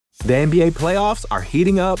The NBA playoffs are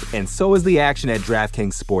heating up, and so is the action at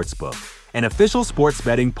DraftKings Sportsbook, an official sports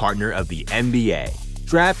betting partner of the NBA.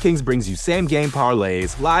 DraftKings brings you same-game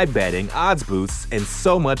parlays, live betting, odds boosts, and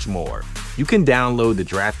so much more. You can download the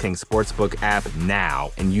DraftKings Sportsbook app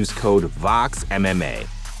now and use code VOXMMA.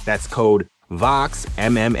 That's code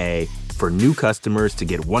VOXMMA for new customers to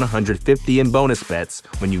get $150 in bonus bets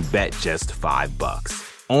when you bet just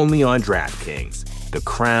 $5. Only on DraftKings. The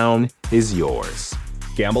crown is yours.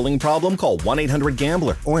 Gambling problem? Call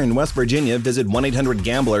 1-800-GAMBLER. Or in West Virginia, visit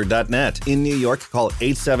 1-800-GAMBLER.net. In New York, call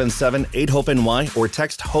 877-8-HOPE-NY or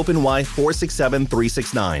text HOPE-NY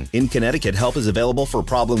 467-369. In Connecticut, help is available for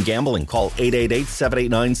problem gambling. Call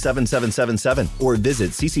 888-789-7777 or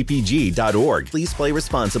visit ccpg.org. Please play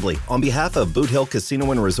responsibly. On behalf of Boot Hill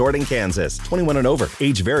Casino and Resort in Kansas, 21 and over.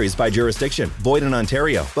 Age varies by jurisdiction. Void in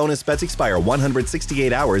Ontario. Bonus bets expire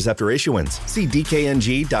 168 hours after issuance. See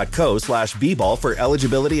dkng.co/bball for eligibility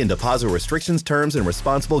and deposit restrictions, terms, and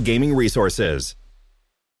responsible gaming resources.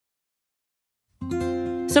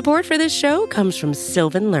 Support for this show comes from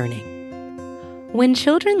Sylvan Learning. When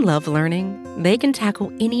children love learning, they can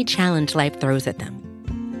tackle any challenge life throws at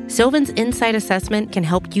them. Sylvan's Insight Assessment can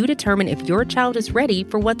help you determine if your child is ready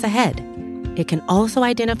for what's ahead. It can also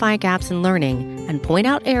identify gaps in learning and point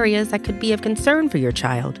out areas that could be of concern for your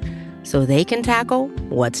child so they can tackle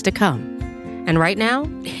what's to come. And right now,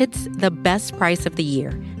 it's the best price of the year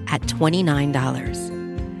at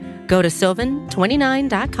 $29. Go to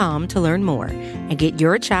sylvan29.com to learn more and get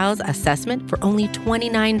your child's assessment for only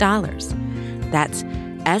 $29. That's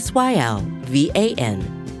SYLVAN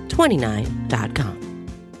 29.com.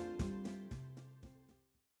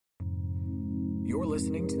 You're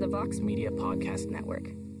listening to the Vox Media Podcast Network.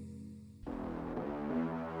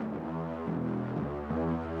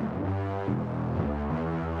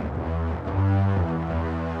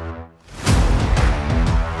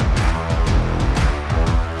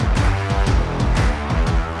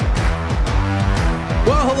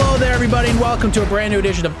 Well, hello there, everybody, and welcome to a brand new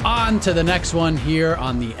edition of On to the Next One here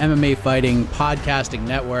on the MMA Fighting Podcasting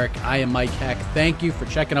Network. I am Mike Heck. Thank you for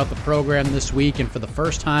checking out the program this week, and for the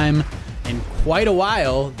first time in quite a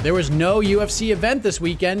while, there was no UFC event this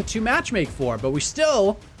weekend to matchmake for, but we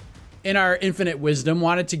still, in our infinite wisdom,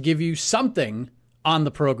 wanted to give you something on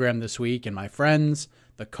the program this week, and my friends,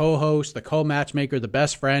 the co-host, the co-matchmaker, the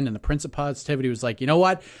best friend, and the Prince of Positivity was like, you know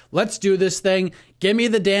what? Let's do this thing. Give me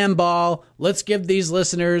the damn ball. Let's give these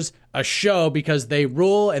listeners a show because they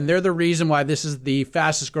rule, and they're the reason why this is the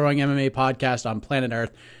fastest growing MMA podcast on planet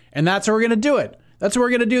Earth. And that's how we're going to do it. That's what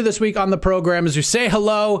we're going to do this week on the program is we say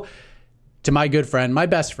hello to my good friend, my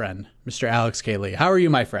best friend, Mr. Alex K. Lee. How are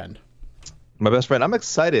you, my friend? My best friend, I'm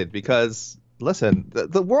excited because, listen,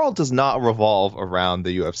 the world does not revolve around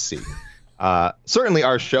the UFC. Certainly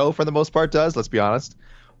our show, for the most part, does. Let's be honest.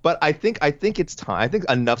 But I think it's time. I think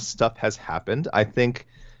enough stuff has happened. I think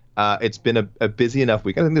it's been a busy enough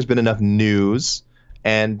week. I think there's been enough news.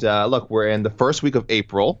 And look, we're in the first week of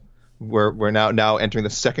April. We're now entering the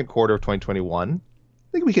second quarter of 2021.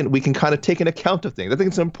 I think we can kind of take an account of things. I think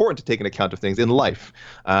it's important to take an account of things in life,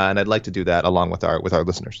 and I'd like to do that along with our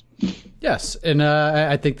listeners. Yes, and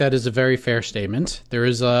I think that is a very fair statement. There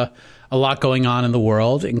is a lot going on in the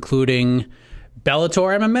world, including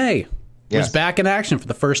Bellator MMA was back in action for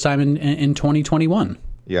the first time in 2021.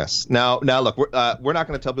 Yes. Now, look, we're not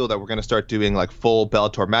going to tell people that we're going to start doing like full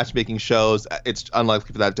Bellator matchmaking shows. It's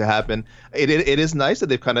unlikely for that to happen. It is nice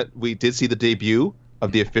that we did see the debut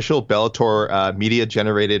of the official Bellator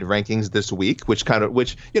media-generated rankings this week, which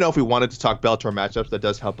if we wanted to talk Bellator matchups, that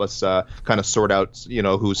does help us kind of sort out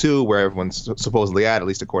who's who, where everyone's supposedly at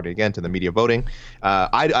least according again to the media voting.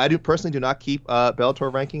 I personally do not keep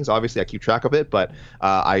Bellator rankings. Obviously, I keep track of it, but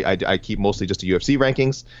I keep mostly just the UFC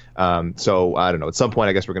rankings. So I don't know. At some point,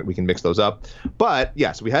 I guess we can mix those up. But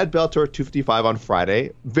yes, we had Bellator 255 on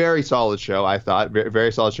Friday. Very solid show, I thought. Very,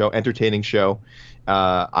 very solid show. Entertaining show.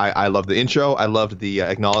 I loved the intro. I loved the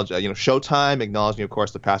Showtime acknowledging, of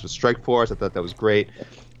course, the past with Strikeforce. I thought that was great,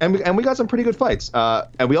 and we got some pretty good fights.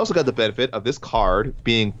 And we also got the benefit of this card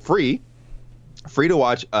being free to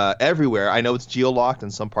watch everywhere. I know it's geo-locked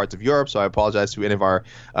in some parts of Europe, so I apologize to any of our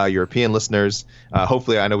European listeners.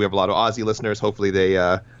 Hopefully, I know we have a lot of Aussie listeners. Hopefully,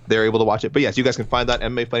 they're able to watch it. But yes, you guys can find that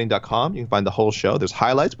at MMAfighting.com. You can find the whole show. There's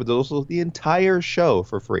highlights, but there's also the entire show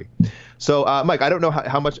for free. So, Mike, I don't know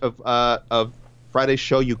how much of Friday's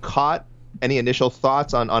show you caught. Any initial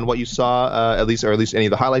thoughts on what you saw, at least any of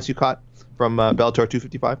the highlights you caught from Bellator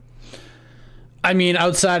 255? I mean,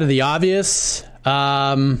 outside of the obvious,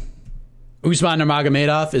 Usman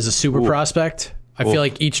Nurmagomedov is a super prospect. I feel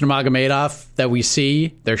like each Nurmagomedov that we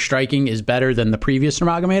see, their striking is better than the previous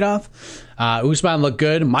Nurmagomedov. Usman looked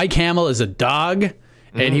good. Mike Hamill is a dog,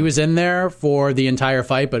 and he was in there for the entire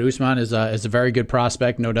fight. But Usman is a very good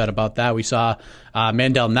prospect, no doubt about that. We saw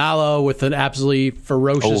Mandel Nalo with an absolutely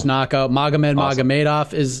ferocious knockout.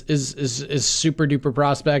 Magomedov is super duper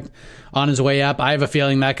prospect on his way up. I have a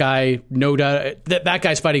feeling that guy, no doubt, that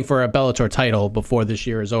guy's fighting for a Bellator title before this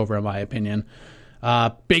year is over, in my opinion.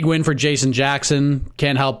 Big win for Jason Jackson.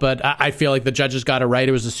 Can't help but I feel like the judges got it right.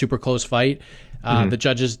 It was a super close fight. The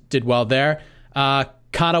judges did well there.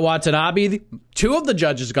 Kana Watanabe, two of the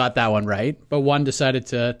judges got that one right, but one decided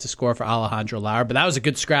to score for Alejandro Lara. But that was a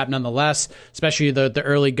good scrap nonetheless, especially the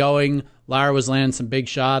early going. Lara was landing some big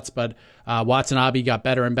shots, but Watanabe got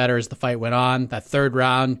better and better as the fight went on. That third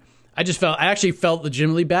round, I actually felt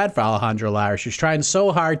legitimately bad for Alejandro Lara. She was trying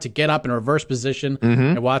so hard to get up in a reverse position,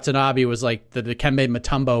 and Watanabe was like the Dikembe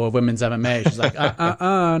Mutombo of women's MMA. She's like,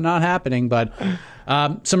 not happening. But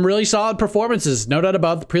some really solid performances, no doubt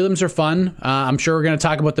about it. The prelims are fun. I'm sure we're going to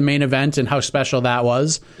talk about the main event and how special that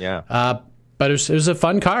was. Yeah. But it was a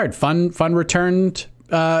fun card, fun returned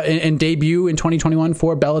and debut in 2021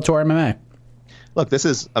 for Bellator MMA. Look, this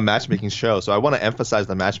is a matchmaking show, so I want to emphasize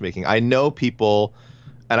the matchmaking. I know people.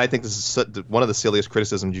 And I think this is one of the silliest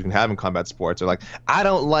criticisms you can have in combat sports. Are like, I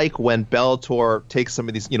don't like when Bellator takes some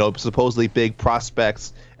of these, supposedly big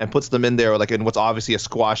prospects and puts them in there, like in what's obviously a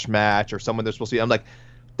squash match or someone they're supposed to be. I'm like,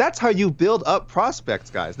 that's how you build up prospects,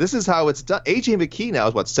 guys. This is how it's done. AJ McKee now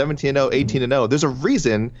is 17-0, 18-0. There's a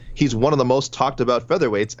reason he's one of the most talked about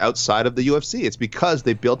featherweights outside of the UFC. It's because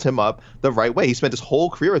they built him up the right way. He spent his whole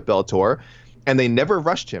career with Bellator, and they never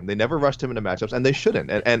rushed him. They never rushed him into matchups, and they shouldn't.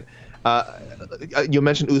 And you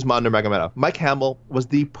mentioned Usman Nurmagomedov. Mike Hamill was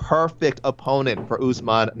the perfect opponent for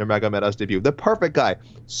Usman Nurmagomedov's debut. The perfect guy.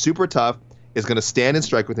 Super tough. Is going to stand and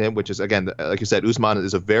strike with him, which is, again, like you said, Usman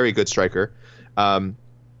is a very good striker. And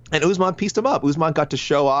Usman pieced him up. Usman got to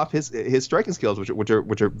show off his striking skills, which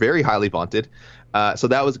are very highly vaunted. So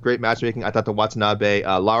that was great matchmaking. I thought the Watanabe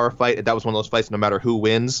Lara fight, that was one of those fights. No matter who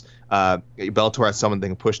wins, Bellator has someone they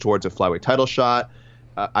can push towards a flyweight title shot.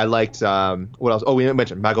 I liked what else? Oh, we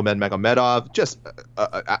mentioned Magomedov, just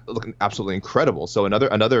looking absolutely incredible. So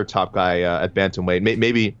another top guy at bantamweight,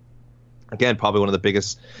 maybe. Again, probably one of the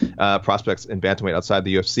biggest prospects in bantamweight outside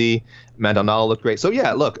the UFC. Mandel Nalo looked great. So,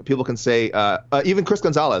 yeah, look, people can say even Chris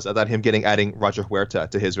Gonzalez, I thought him adding Roger Huerta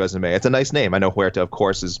to his resume. It's a nice name. I know Huerta, of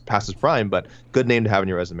course, is past his prime, but good name to have in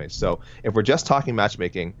your resume. So if we're just talking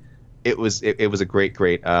matchmaking, it was a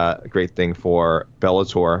great thing for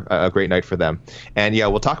Bellator, a great night for them. And, yeah,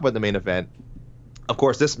 we'll talk about the main event. Of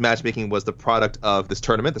course, this matchmaking was the product of this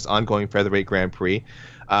tournament, this ongoing featherweight Grand Prix.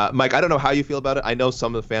 Mike, I don't know how you feel about it. I know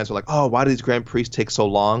some of the fans are like, oh, why do these Grand Prix take so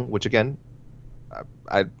long? Which, again,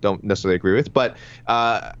 I don't necessarily agree with. But,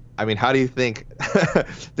 I mean, how do you think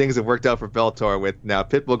things have worked out for Bellator with now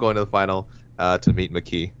Pitbull going to the final to meet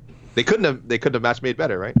McKee? They couldn't have match made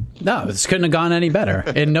better, right? No, this couldn't have gone any better.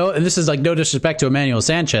 And this is like no disrespect to Emmanuel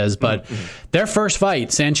Sanchez, but their first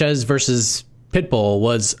fight, Sanchez versus Pitbull,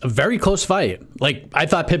 was a very close fight. Like, I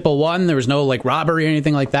thought Pitbull won. There was no like robbery or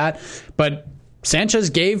anything like that. But Sanchez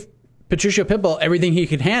gave Patricio Pitbull everything he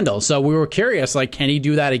could handle. So we were curious, like, can he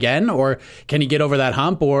do that again? Or can he get over that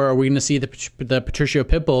hump? Or are we going to see the Patricio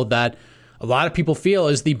Pitbull that a lot of people feel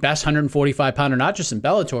is the best 145-pounder, not just in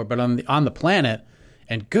Bellator, but on the planet?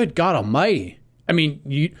 And good God almighty. I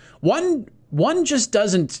mean, one just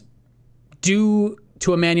doesn't do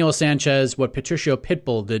to Emmanuel Sanchez what Patricio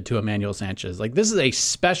Pitbull did to Emmanuel Sanchez. Like, this is a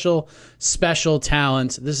special, special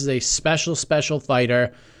talent. This is a special, special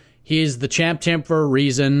fighter. He is the champ for a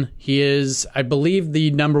reason. He is, I believe,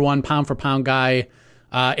 the number one pound-for-pound guy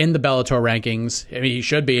in the Bellator rankings. I mean, he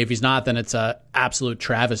should be. If he's not, then it's an absolute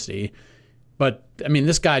travesty. But, I mean,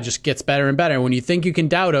 this guy just gets better and better. When you think you can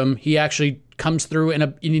doubt him, he actually comes through in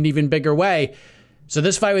an even bigger way. So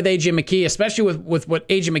this fight with AJ McKee, especially with what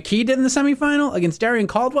AJ McKee did in the semifinal against Darian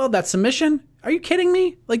Caldwell, that submission, are you kidding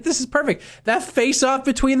me? Like, this is perfect. That face-off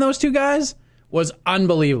between those two guys was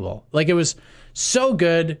unbelievable. Like, it was so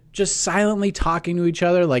good, just silently talking to each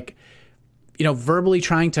other, like, verbally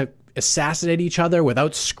trying to assassinate each other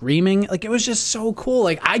without screaming. Like, it was just so cool.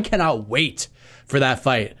 Like, I cannot wait for that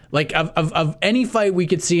fight. Like, of any fight we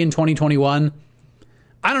could see in 2021,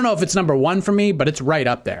 I don't know if it's number one for me, but it's right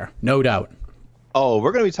up there, no doubt. Oh,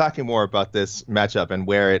 we're going to be talking more about this matchup and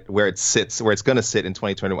where it sits, where it's going to sit in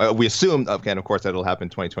 2021. We assume, again, of course, that it'll happen in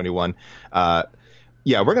 2021.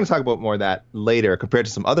 Yeah, we're going to talk about more of that later compared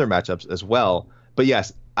to some other matchups as well. But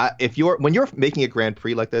yes, when you're making a Grand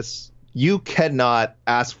Prix like this, you cannot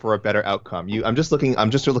ask for a better outcome. I'm just looking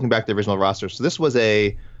back at the original roster. So this was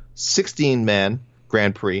a 16-man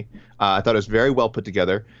Grand Prix. I thought it was very well put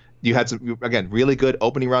together. You had some, again, really good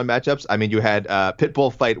opening round matchups. I mean, you had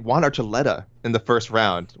Pitbull fight Juan Archuleta in the first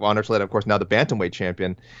round. Juan Archuleta, of course, now the bantamweight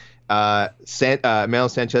champion. Manuel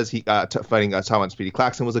Sanchez fighting Taiwan Speedy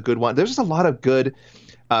Claxton was a good one. There's just a lot of good.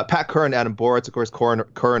 Pat Curran, Adam Boritz, of course,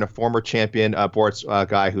 Curran, a former champion, Boritz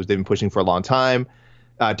guy who's they've been pushing for a long time.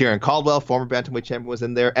 Darren Caldwell, former bantamweight champion, was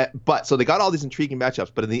in there. But so they got all these intriguing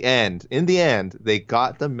matchups. But in the end, they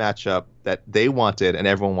got the matchup that they wanted and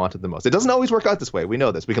everyone wanted the most. It doesn't always work out this way. We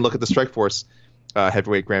know this. We can look at the Strikeforce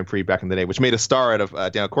heavyweight Grand Prix back in the day, which made a star out of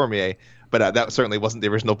Daniel Cormier. But that certainly wasn't the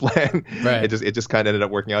original plan. Right. It just kind of ended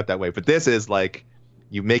up working out that way. But this is like,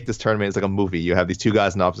 you make this tournament, it's like a movie. You have these two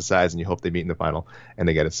guys on opposite sides, and you hope they meet in the final, and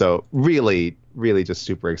they get it. So really, really just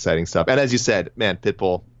super exciting stuff. And as you said, man,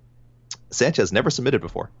 Pitbull, Sanchez never submitted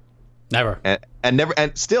before. Never.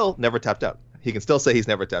 And still never tapped out. He can still say he's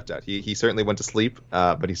never tapped out. He certainly went to sleep,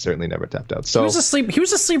 but he certainly never tapped out. So He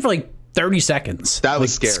was asleep for like 30 seconds. That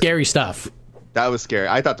was scary. Scary stuff. That was scary.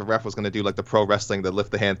 I thought the ref was going to do like the pro wrestling, the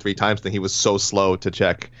lift the hand 3 times thing. He was so slow to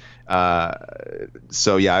check.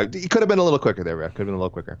 So yeah, he could have been a little quicker there, ref. Could have been a little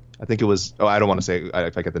quicker. I think it was. I don't want to say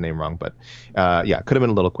if I get the name wrong, but yeah, could have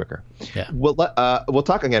been a little quicker. Yeah. We'll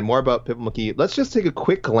talk again more about Pitbull-McKee. Let's just take a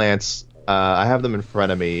quick glance. I have them in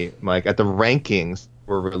front of me, Mike, at the rankings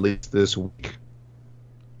were released this week.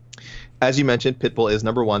 As you mentioned, Pitbull is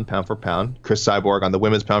number 1 pound for pound. Chris Cyborg on the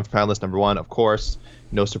women's pound for pound list, number 1, of course.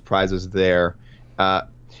 No surprises there.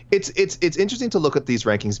 It's interesting to look at these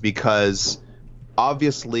rankings because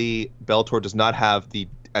obviously Bellator does not have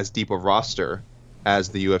as deep a roster as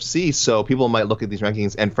the UFC, so people might look at these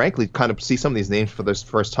rankings and frankly kind of see some of these names for the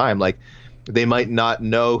first time. Like they might not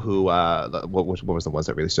know who what was the ones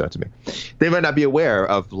that really stood out to me. They might not be aware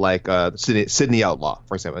of like Sydney Outlaw,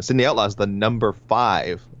 for example. Sydney Outlaw is the number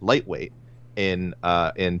 5 lightweight in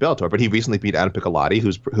Bellator, but he recently beat Adam Piccolotti,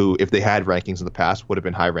 who if they had rankings in the past would have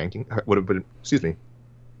been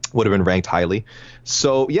ranked highly.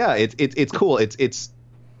 So yeah, it's cool. It's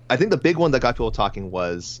I think the big one that got people talking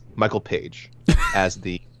was Michael Page as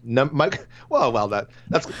the Mike. Well,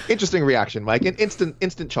 that's interesting reaction, Mike. An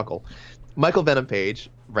instant chuckle. Michael Venom Page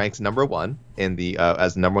ranks number 1 in the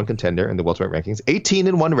as the number 1 contender in the welterweight rankings.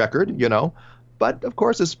 18-1 record, but of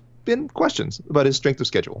course there's been questions about his strength of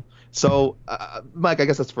schedule. So, Mike, I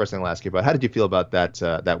guess that's the first thing I'll ask you about. How did you feel about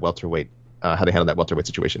that welterweight? How they handle that welterweight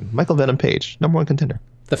situation? Michael Venom Page, number 1 contender.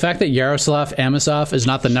 The fact that Yaroslav Amosov is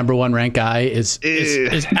not the number 1 ranked guy is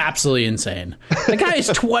absolutely insane. The guy is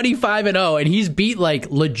 25-0, and he's beat like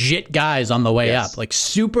legit guys on the way up, like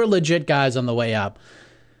super legit guys on the way up.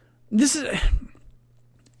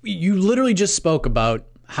 You literally just spoke about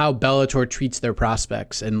how Bellator treats their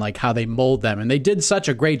prospects and like how they mold them, and they did such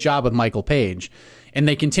a great job with Michael Page, and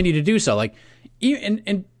they continue to do so. Like,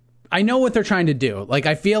 and I know what they're trying to do. Like,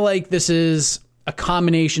 I feel like this is a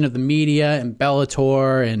combination of the media and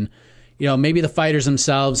Bellator and, maybe the fighters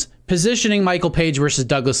themselves positioning Michael Page versus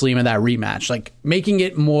Douglas Lima, that rematch, like making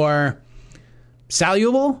it more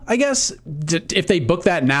salable, I guess, if they book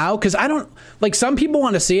that now. Because I don't, like, some people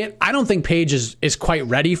want to see it. I don't think Page is quite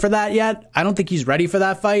ready for that yet. I don't think he's ready for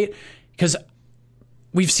that fight because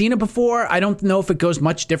we've seen it before. I don't know if it goes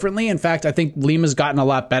much differently. In fact, I think Lima's gotten a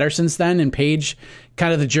lot better since then, and Page,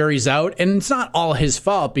 kind of the jury's out. And it's not all his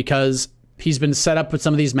fault because he's been set up with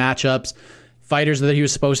some of these matchups. Fighters that he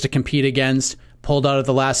was supposed to compete against pulled out at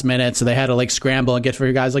the last minute, so they had to like scramble and get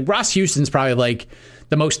for guys. Like Ross Houston's probably like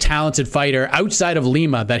the most talented fighter outside of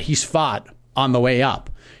Lima that he's fought on the way up.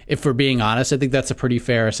 If we're being honest, I think that's a pretty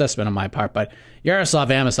fair assessment on my part. But Yaroslav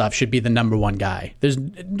Amosov should be the number 1 guy.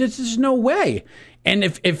 There's no way. And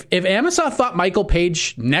if Amosov fought Michael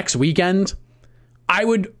Page next weekend, I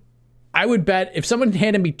would bet if someone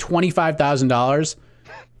handed me $25,000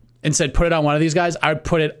 and said put it on one of these guys, I would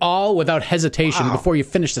put it all without hesitation before you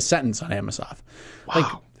finish the sentence on Amosov.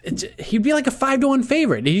 Wow. Like he'd be like a 5-1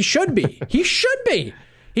 favorite. He should be. He should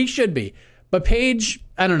be. But Page,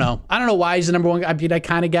 I don't know. I don't know why he's the number 1 guy. I mean, I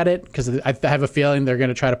kind of get it because I have a feeling they're going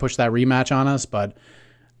to try to push that rematch on us. But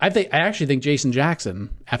I actually think Jason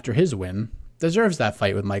Jackson, after his win, deserves that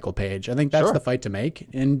fight with Michael Page. I think that's the fight to make,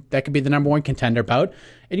 and that could be the number 1 contender bout.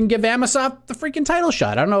 And you can give Amosov the freaking title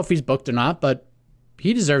shot. I don't know if he's booked or not, but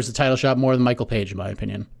he deserves the title shot more than Michael Page, in my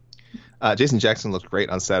opinion. Jason Jackson looked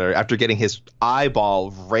great on Saturday after getting his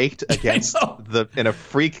eyeball raked against in a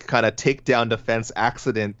freak kind of takedown defense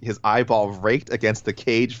accident. His eyeball raked against the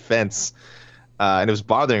cage fence, and it was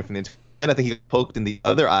bothering him from the end. I think he poked in the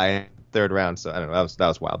other eye in the 3rd round. So I don't know. That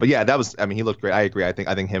was wild. But yeah, he looked great. I agree. I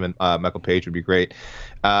think him and Michael Page would be great.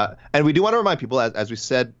 And we do want to remind people, as we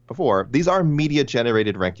said before, these are media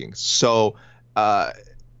generated rankings. So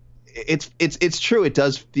it's true. It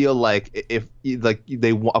does feel like if like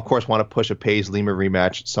they of course want to push a Paige Lima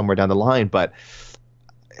rematch somewhere down the line, but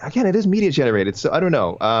again, it is media generated, so I don't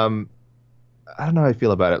know. I don't know how I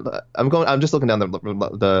feel about it. I'm just looking down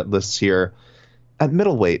the lists here. At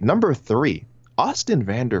middleweight, number 3, Austin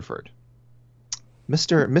Vanderford.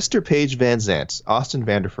 Mr. Paige Van Zant. Austin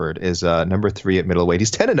Vanderford is number 3 at middleweight.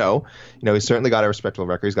 He's 10-0. You know, he's certainly got a respectable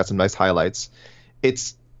record. He's got some nice highlights.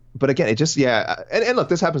 But again, it just, and look,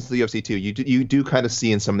 this happens to the UFC too. You do kind of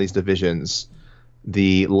see in some of these divisions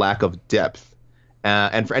the lack of depth.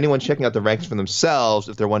 And for anyone checking out the rankings for themselves,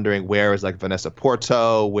 if they're wondering where is like Vanessa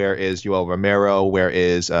Porto, where is Yoel Romero, where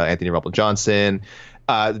is Anthony Rumble Johnson,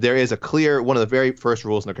 there is a clear, one of the very first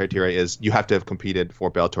rules in the criteria is you have to have competed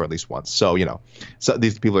for Bellator at least once. So, you know, so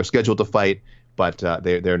these people are scheduled to fight, but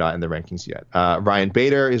they're not in the rankings yet. Ryan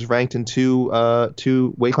Bader is ranked in two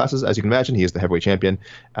weight classes. As you can imagine, he is the heavyweight champion,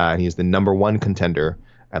 and he is the number 1 contender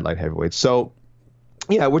at light heavyweight. So,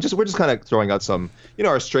 yeah, we're just kind of throwing out some, you know,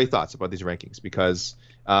 our stray thoughts about these rankings because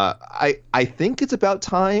I think it's about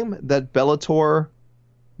time that Bellator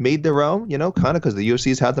made their own, you know, kind of because the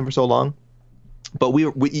UFC's had them for so long. But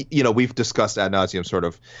we you know, we've discussed ad nauseum sort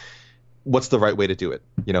of what's the right way to do it.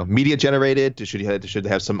 You know, media generated. Should they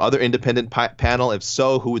have some other independent panel? If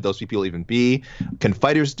so, who would those people even be? Can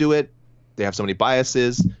fighters do it? They have so many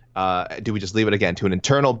biases. Do we just leave it again to an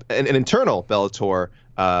internal Bellator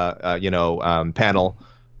panel?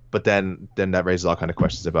 But then that raises all kind of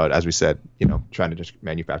questions about, as we said, you know, trying to just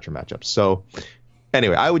manufacture matchups. So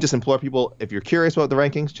anyway, I would just implore people, if you're curious about the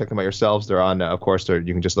rankings, check them out yourselves. They're on, of course, you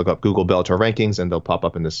can just look up Google Bellator rankings, and they'll pop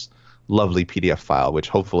up in this lovely PDF file, which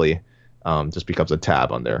hopefully just becomes a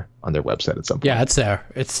tab on their website at some point. Yeah, it's there.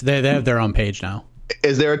 They have their own page now.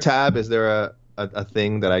 Is there a tab? Is there a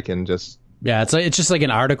thing that I can just? Yeah, it's just like an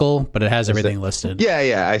article, but it has everything listed.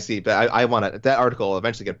 Yeah, I see. But I want that article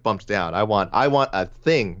eventually get bumped down. I want a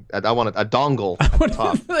thing. I want a dongle at the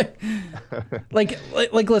top.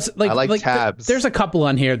 I like tabs. There's a couple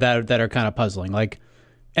on here that are kind of puzzling. Like,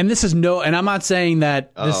 and this is and I'm not saying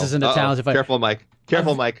that this isn't a talented fighter.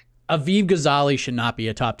 Careful, Mike. Aviv Ghazali should not be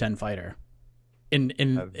a top 10 fighter at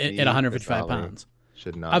 155 pounds.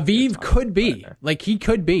 Should not. Aviv could be. Like, he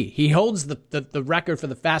could be. He holds the record for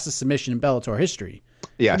the fastest submission in Bellator history.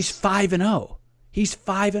 Yes. But he's 5-0. He's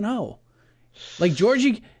 5-0. Like,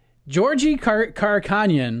 Georgi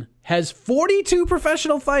Karakhanyan has 42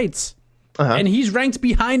 professional fights. And he's ranked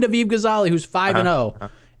behind Aviv Ghazali, who's 5-0.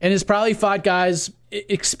 And has probably fought guys,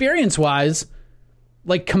 experience-wise,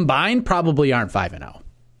 like, combined, probably aren't 5-0.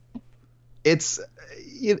 It's...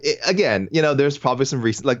 Again, you know, there's probably some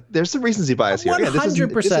there's some recency bias here.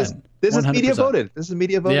 100%. This is media voted. This is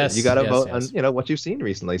media voted. Yes, you got to vote yes. on, you know, what you've seen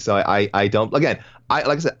recently. So I don't. Again, like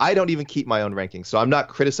I said, I don't even keep my own rankings. So I'm not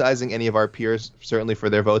criticizing any of our peers certainly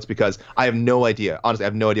for their votes because I have no idea. Honestly, I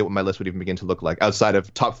have no idea what my list would even begin to look like outside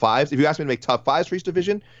of top 5s. If you asked me to make top 5s for each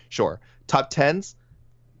division, sure. Top 10s.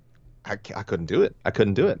 I couldn't do it.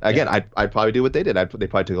 Again, yeah. I'd probably do what they did. They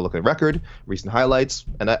probably took a look at record, recent highlights,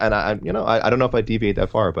 and I you know, I don't know if I deviate that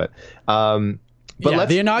far, but yeah,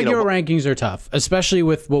 the inaugural rankings are tough, especially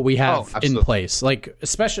with what we have in place. Like,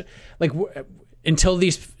 especially like until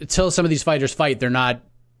some of these fighters fight, they're not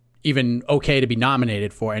even okay to be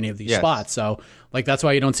nominated for any of these spots. So like that's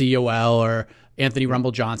why you don't see Yoel or Anthony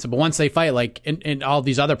Rumble Johnson. But once they fight, like in all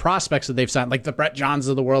these other prospects that they've signed, like the Brett Johns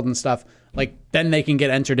of the world and stuff, like then they can get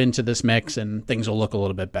entered into this mix and things will look a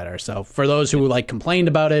little bit better. So for those who like complained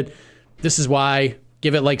about it, this is why.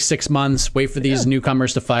 Give it like 6 months, wait for these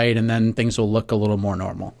newcomers to fight, and then things will look a little more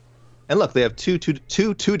normal. And look, they have two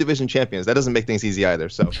division champions. That doesn't make things easy either.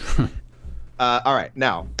 So, all right,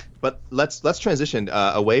 now, but let's transition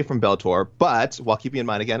away from Bellator. But while keeping in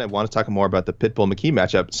mind, again, I want to talk more about the Pitbull-McKee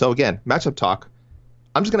matchup. So again, matchup talk.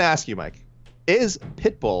 I'm just going to ask you, Mike, is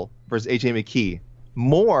Pitbull versus AJ McKee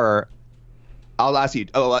more? I'll ask you.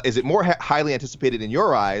 Is it more highly anticipated in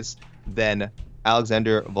your eyes than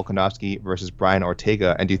Alexander Volkanovski versus Brian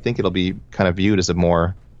Ortega, and do you think it'll be kind of viewed as a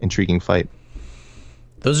more intriguing fight?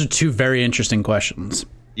 Those are two very interesting questions.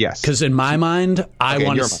 Yes, because in my mind,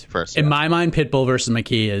 first. In my mind, Pitbull versus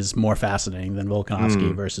McKee is more fascinating than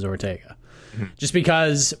Volkanovski versus Ortega, just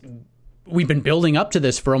because we've been building up to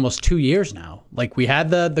this for almost 2 years now. Like we had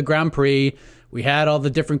the Grand Prix, we had all the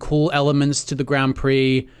different cool elements to the Grand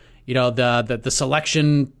Prix. You know, the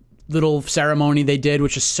selection little ceremony they did,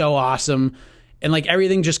 which is so awesome. And like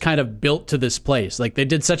everything just kind of built to this place. Like they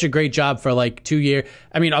did such a great job for like 2 years.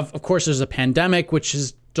 I mean, of course, there's a pandemic, which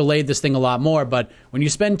has delayed this thing a lot more. But when you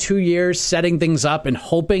spend 2 years setting things up and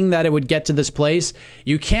hoping that it would get to this place,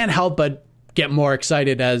 you can't help but get more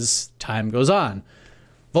excited as time goes on.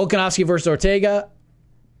 Volkanovski versus Ortega,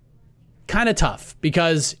 kind of tough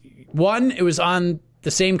because, one, it was on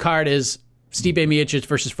the same card as Stipe Miocic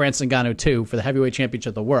versus Francis Ngannou 2 for the heavyweight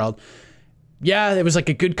championship of the world. Yeah, it was like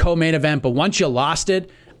a good co-main event, but once you lost it,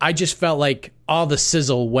 I just felt like all the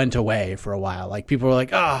sizzle went away for a while. Like people were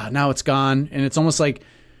like, now it's gone. And it's almost like,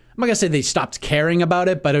 I'm not going to say they stopped caring about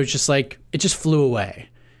it, but it was just like, it just flew away.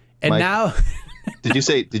 And Mike, now... Did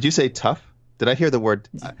you say tough? Did I hear the word?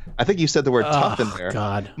 I think you said the word tough in there.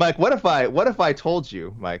 God. Mike, what if I told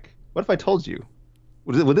you, Mike, would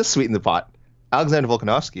this sweeten the pot? Alexander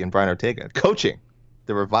Volkanovski and Brian Ortega coaching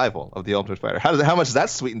the revival of the Ultimate Fighter. How much does that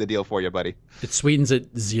sweeten the deal for you, buddy? It sweetens it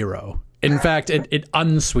 0. In fact, it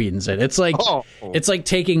unsweetens it. It's like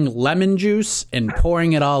taking lemon juice and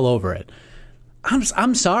pouring it all over it.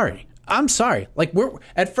 I'm sorry. Like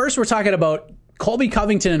at first we're talking about Colby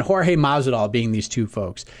Covington and Jorge Masvidal being these two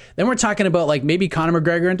folks. Then we're talking about like maybe Conor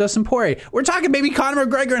McGregor and Dustin Poirier. We're talking maybe Conor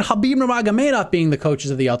McGregor and Khabib Nurmagomedov being the coaches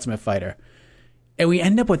of the Ultimate Fighter. And we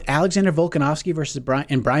end up with Alexander Volkanovski versus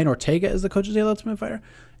Brian Ortega as the coaches of the Ultimate Fighter.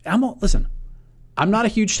 Listen, I'm not a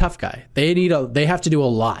huge tough guy. They have to do a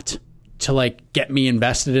lot to like get me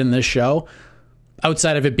invested in this show,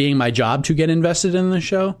 outside of it being my job to get invested in this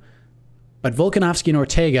show. But Volkanovski and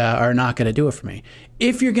Ortega are not going to do it for me.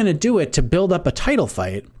 If you're going to do it to build up a title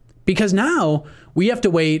fight, because now we have to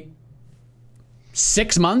wait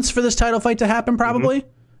 6 months for this title fight to happen, probably.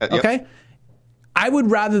 Yep. Okay. I would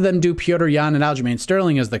rather them do Petr Yan and Aljamain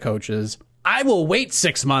Sterling as the coaches. I will wait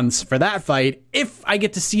 6 months for that fight if I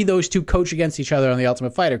get to see those two coach against each other on The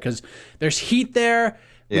Ultimate Fighter, because there's heat there.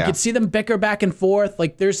 We could see them bicker back and forth.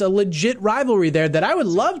 Like, there's a legit rivalry there that I would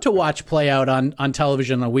love to watch play out on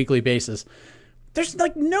television on a weekly basis. There's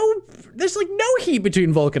no heat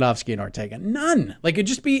between Volkanovski and Ortega. None. Like, it'd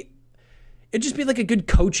just be like a good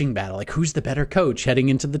coaching battle. Like, who's the better coach heading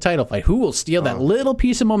into the title fight? Who will steal that little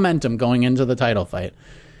piece of momentum going into the title fight?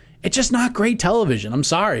 It's just not great television. I'm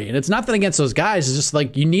sorry. And it's nothing against those guys. It's just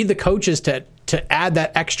like you need the coaches to add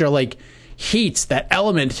that extra like heat, that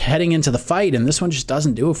element heading into the fight. And this one just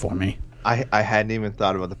doesn't do it for me. I hadn't even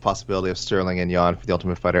thought about the possibility of Sterling and Yan for the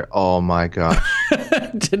Ultimate Fighter. Oh my gosh.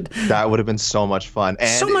 That would have been so much fun. And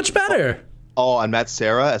so much better. And Matt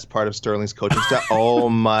Serra as part of Sterling's coaching staff. Oh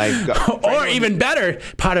my god! Or even better,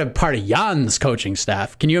 part of Jan's coaching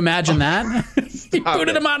staff. Can you imagine that? He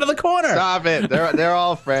booted him out of the corner. Stop it! They're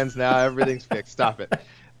all friends now. Everything's fixed. Stop it.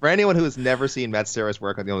 For anyone who has never seen Matt Serra's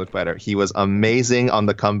work on The Ultimate Fighter, he was amazing on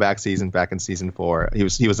the comeback season back in season 4. He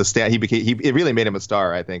was a star. It really made him a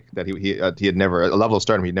star. I think that he had never, a level of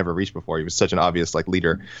stardom he'd never reached before. He was such an obvious like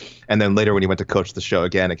leader. And then later when he went to coach the show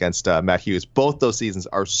again against Matt Hughes, both those seasons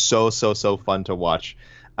are so fun to watch.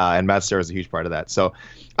 And Matt Serra is a huge part of that. So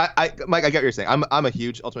Mike, I get what you're saying. I'm a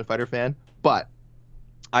huge Ultimate Fighter fan, but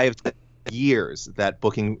I have years that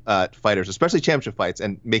booking fighters, especially championship fights,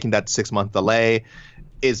 and making that 6-month delay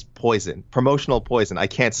is poison, promotional poison. I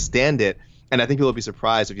can't stand it. And I think people will be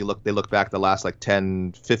surprised if they look back the last like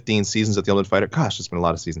 10, 15 seasons of the Ultimate Fighter. Gosh, it's been a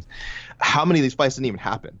lot of seasons. How many of these fights didn't even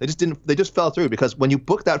happen? They just fell through, because when you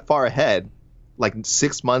book that far ahead, like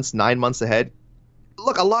 6 months, 9 months ahead,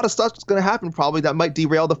 look, a lot of stuff's going to happen probably that might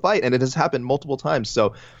derail the fight. And it has happened multiple times.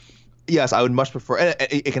 So yes, I would much prefer, and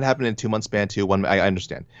it can happen in a 2-month span too. I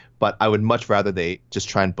understand, but I would much rather they just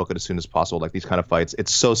try and book it as soon as possible. Like these kind of fights,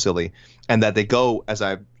 it's so silly, and that they go, as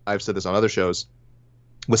I've said this on other shows,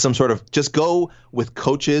 with some sort of just go with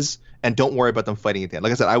coaches and don't worry about them fighting at the end.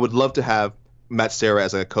 Like I said, I would love to have Matt Serra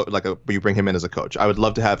as a coach, you bring him in as a coach. I would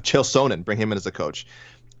love to have Chael Sonnen, bring him in as a coach.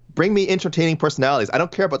 Bring me entertaining personalities. I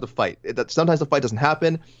don't care about the fight. Sometimes the fight doesn't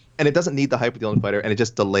happen, and it doesn't need the hype of the Ultimate Fighter, and it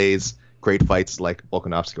just delays great fights like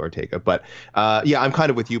Volkanovski-Ortega. But I'm kind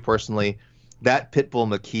of with you personally. That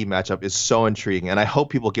Pitbull-McKee matchup is so intriguing, and I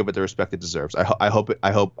hope people give it the respect it deserves. I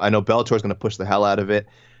know Bellator is going to push the hell out of it,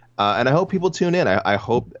 and I hope people tune in. I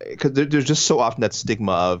hope, because there's just so often that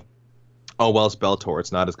stigma of, oh well, it's Bellator,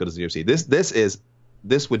 it's not as good as the UFC.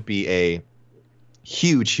 This would be a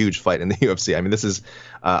huge fight in the UFC. I mean, this is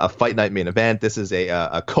a fight night main event. This is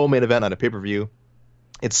a co-main event on a pay-per-view.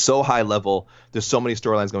 It's so high level. There's so many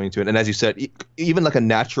storylines going into it. And as you said, even like a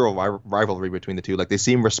natural rivalry between the two, like they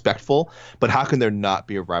seem respectful, but how can there not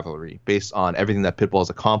be a rivalry based on everything that Pitbull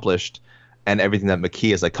has accomplished and everything that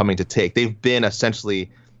McKee is like coming to take? They've been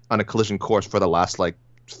essentially on a collision course for the last like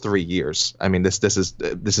 3 years. I mean, this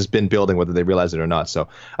has been building whether they realize it or not. So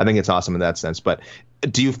I think it's awesome in that sense. But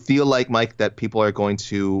do you feel like, Mike, that people are going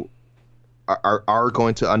to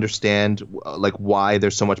understand like why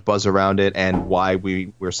there's so much buzz around it, and why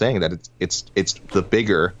we're saying that it's the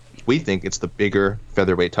bigger, we think it's the bigger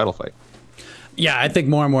featherweight title fight? Yeah, I think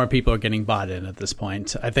more and more people are getting bought in at this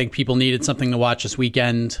point. I think people needed something to watch this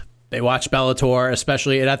weekend. They watch Bellator,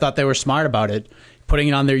 especially, and I thought they were smart about it, putting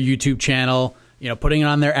it on their YouTube channel, putting it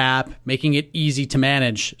on their app, making it easy to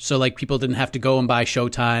manage. So like people didn't have to go and buy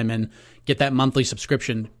Showtime and get that monthly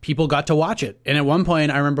subscription. People got to watch it. And at one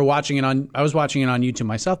point I remember I was watching it on YouTube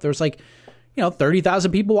myself. There was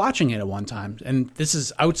 30,000 people watching it at one time. And this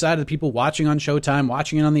is outside of the people watching on Showtime,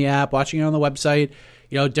 watching it on the app, watching it on the website,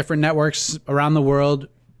 different networks around the world.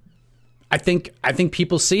 I think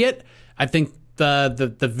people see it. I think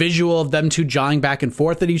the visual of them two jawing back and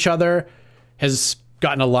forth at each other has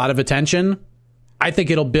gotten a lot of attention. I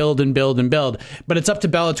think it'll build and build and build, but it's up to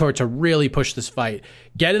Bellator to really push this fight.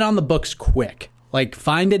 Get it on the books quick. Like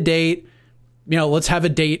find a date. Let's have a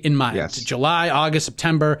date in mind. Yes. July, August,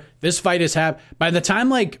 September. This fight is by the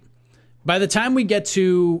time we get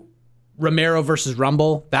to Romero versus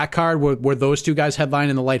Rumble, that card where those two guys headline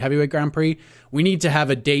in the light heavyweight Grand Prix, we need to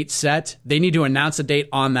have a date set. They need to announce a date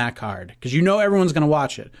on that card because everyone's going to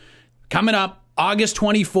watch it. Coming up August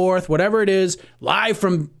 24th, whatever it is, live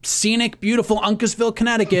from scenic, beautiful Uncasville,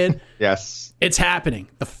 Connecticut. Yes. It's happening.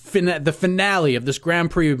 The finale of this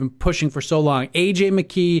Grand Prix we've been pushing for so long.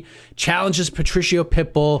 AJ-McKee challenges Patricio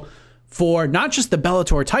Pitbull for not just the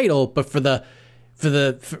Bellator title, but for the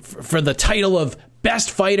title of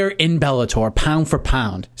best fighter in Bellator, pound for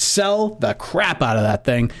pound. Sell the crap out of that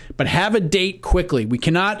thing, but have a date quickly. We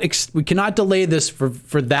cannot delay this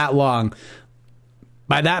for that long.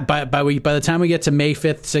 By the time we get to May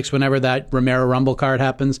 5th, 6th, whenever that Romero Rumble card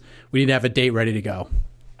happens, we need to have a date ready to go.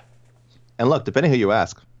 And look, depending who you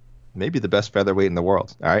ask, maybe the best featherweight in the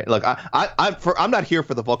world. All right, look, I'm not here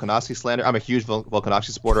for the Volkanovski slander. I'm a huge Volkanovski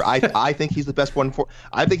supporter. I think he's the best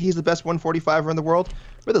I think he's the best 145er in the world.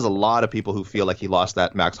 But there's a lot of people who feel like he lost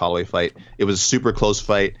that Max Holloway fight. It was a super close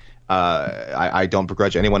fight. I don't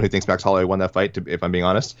begrudge anyone who thinks Max Holloway won that fight, if I'm being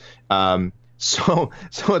honest. So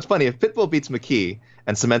it's funny, if Pitbull beats McKee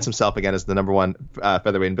and cements himself again as the number one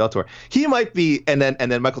featherweight in Bellator, he might be, and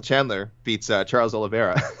then Michael Chandler beats Charles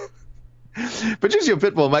Oliveira. Patricio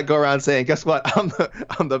Pitbull might go around saying, guess what?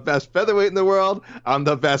 I'm the best featherweight in the world. I'm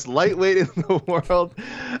the best lightweight in the world.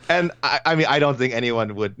 And I mean, I don't think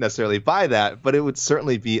anyone would necessarily buy that, but it would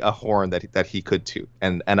certainly be a horn that he could toot.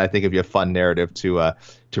 And I think it'd be a fun narrative to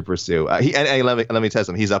pursue. Let me tell you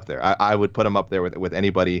something. He's up there. I would put him up there with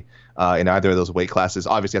anybody in either of those weight classes.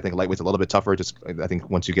 Obviously, I think lightweight's a little bit tougher. I think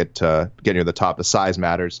once you get near the top, the size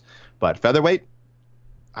matters. But featherweight,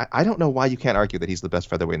 I don't know why you can't argue that he's the best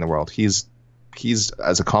featherweight in the world. He's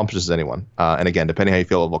as accomplished as anyone. And again, depending how you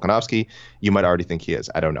feel about Volkanovski, you might already think he is.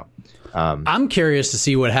 I don't know. I'm curious to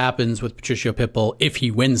see what happens with Patricio Pitbull if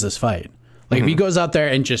he wins this fight. Like if he goes out there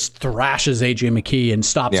and just thrashes AJ-McKee and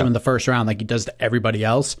stops him in the first round like he does to everybody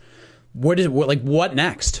else. What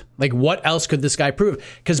next? Like what else could this guy prove?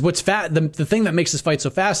 Because the thing that makes this fight so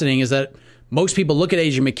fascinating is that most people look at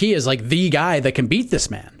AJ-McKee as like the guy that can beat this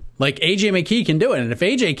man. Like AJ-McKee can do it, and if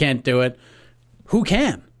AJ can't do it, who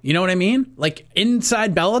can? You know what I mean? Like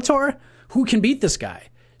inside Bellator, who can beat this guy?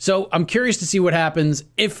 So I'm curious to see what happens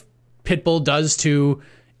if Pitbull does to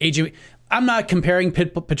AJ. I'm not comparing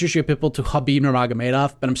Patricio Pitbull to Khabib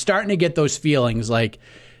Nurmagomedov, but I'm starting to get those feelings like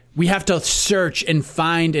we have to search and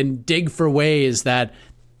find and dig for ways that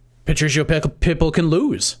Patricio Pitbull can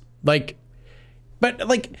lose. But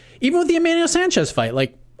even with the Emmanuel Sanchez fight,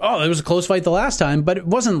 it was a close fight the last time, but it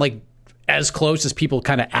wasn't like as close as people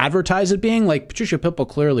kind of advertise it being. Like Patricio Pitbull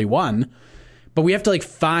clearly won, but we have to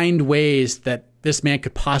find ways that this man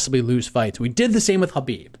could possibly lose fights. We did the same with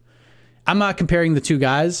Khabib. I'm not comparing the two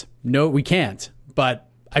guys. No, we can't. But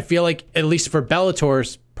I feel like at least for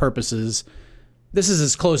Bellator's purposes, this is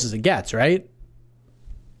as close as it gets, right?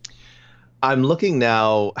 I'm looking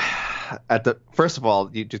now at first of all,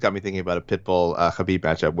 you just got me thinking about a Pitbull Khabib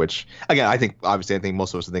matchup, which again, I think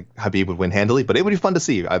most of us think Khabib would win handily, but it would be fun to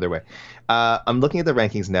see either way. I'm looking at the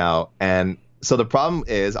rankings now, and so the problem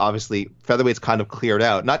is obviously featherweight's kind of cleared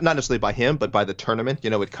out, not necessarily by him, but by the tournament.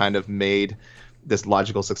 It kind of made this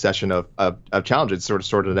logical succession of challenges. It sort of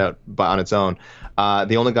sorted it out on its own.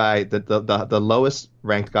 The only guy, the lowest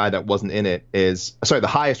ranked guy that wasn't in it the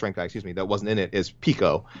highest ranked guy, that wasn't in it is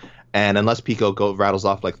Pico. And unless Pico rattles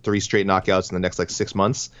off 3 straight knockouts in the next 6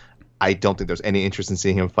 months, I don't think there's any interest in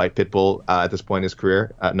seeing him fight Pitbull at this point in his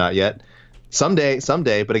career. Not yet. Someday,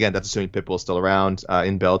 but again, that's assuming Pitbull's still around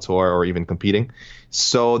in Bellator or even competing.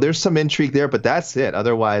 So there's some intrigue there, but that's it.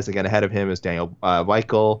 Otherwise, again, ahead of him is Daniel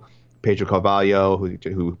Weichel, Pedro Carvalho, who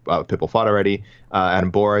Pitbull fought already,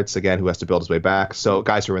 Adam Boritz, again, who has to build his way back. So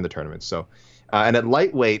guys who are in the tournament. So, and at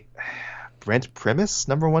lightweight, Brent Primus,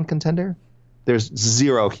 number one contender. There's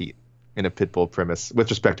zero heat. in a Pitbull premise with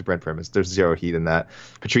respect to Brent premise. There's zero heat in that.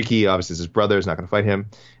 Patricky obviously is his brother, is not going to fight him.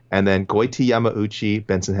 And then Goiti Yamauchi,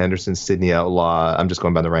 Benson Henderson, Sidney Outlaw. I'm just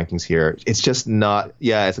going by the rankings here. It's just not,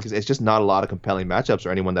 it's just not a lot of compelling matchups or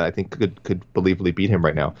anyone that I think could believably beat him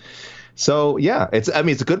right now. So yeah, it's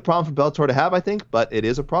a good problem for Bellator to have, I think, but it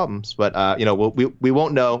is a problem. But we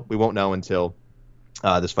won't know. We won't know until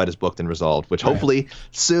this fight is booked and resolved, which hopefully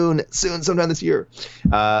soon, sometime this year.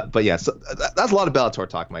 But yeah, so that's a lot of Bellator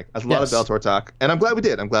talk, Mike. That's a lot of Bellator talk, and I'm glad we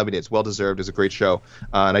did. It's well deserved. It's a great show,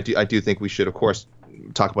 and I do think we should, of course,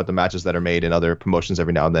 talk about the matches that are made in other promotions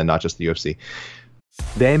every now and then, not just the UFC.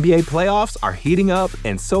 The NBA playoffs are heating up,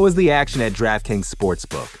 and so is the action at DraftKings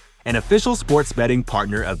Sportsbook, an official sports betting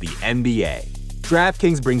partner of the NBA.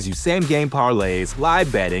 DraftKings brings you same-game parlays,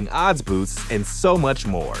 live betting, odds boosts, and so much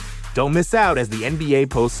more. Don't miss out as the NBA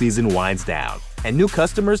postseason winds down. And new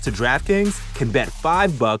customers to DraftKings can bet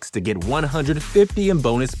 $5 to get $150 in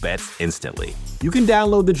bonus bets instantly. You can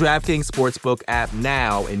download the DraftKings Sportsbook app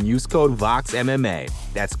now and use code VOXMMA.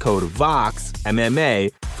 That's code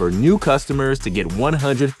VOXMMA for new customers to get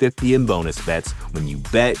 $150 in bonus bets when you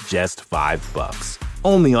bet just $5.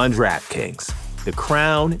 Only on DraftKings. The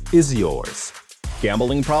crown is yours.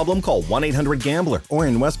 Gambling problem? Call 1-800-GAMBLER. Or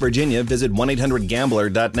in West Virginia, visit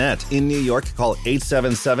 1-800-GAMBLER.net. In New York, call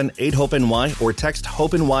 877-8-HOPE-NY or text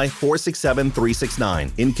HOPE-NY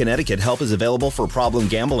 467-369. In Connecticut, help is available for problem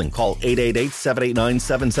gambling. Call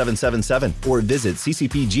 888-789-7777 or visit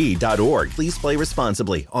ccpg.org. Please play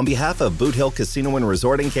responsibly. On behalf of Boot Hill Casino and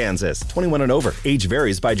Resort in Kansas, 21 and over. Age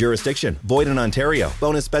varies by jurisdiction. Void in Ontario.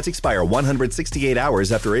 Bonus bets expire 168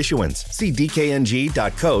 hours after issuance. See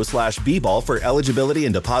dkng.co/bball for eligibility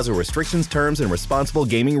and deposit restrictions, terms, and responsible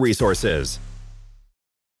gaming resources.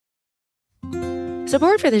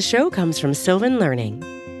 Support for this show comes from Sylvan Learning.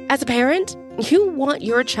 As a parent, you want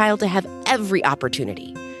your child to have every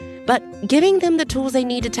opportunity, but giving them the tools they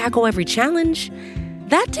need to tackle every challenge,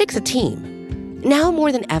 that takes a team. Now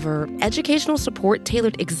more than ever, educational support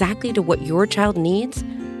tailored exactly to what your child needs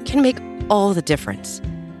can make all the difference.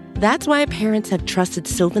 That's why parents have trusted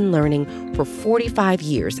Sylvan Learning for 45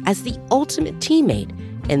 years as the ultimate teammate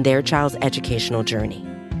in their child's educational journey,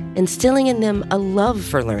 instilling in them a love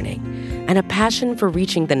for learning and a passion for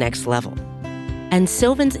reaching the next level. And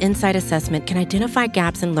Sylvan's Insight Assessment can identify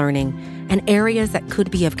gaps in learning and areas that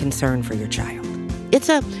could be of concern for your child. It's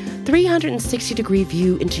a 360-degree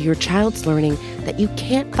view into your child's learning that you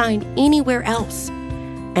can't find anywhere else,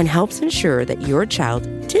 and helps ensure that your child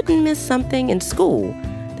didn't miss something in school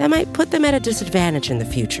that might put them at a disadvantage in the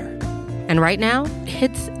future. And right now,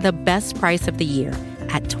 it's the best price of the year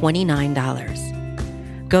at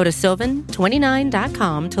 $29. Go to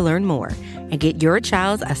sylvan29.com to learn more and get your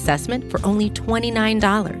child's assessment for only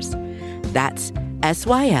 $29. That's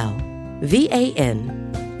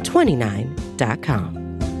SYLVAN29.com.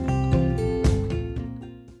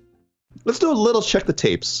 Let's do a little check the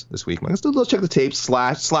tapes this week, Mike. Let's do a little check the tapes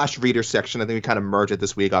slash reader section. I think we kind of merge it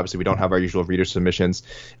this week. Obviously, we don't have our usual reader submissions.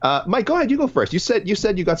 Mike, go ahead. You go first. You said you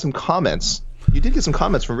got some comments. You did get some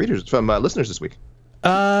comments from listeners this week.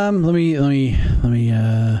 Let me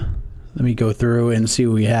go through and see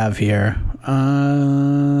what we have here.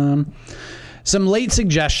 Some late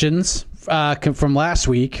suggestions from last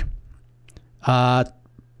week.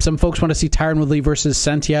 Some folks want to see Tyron Woodley versus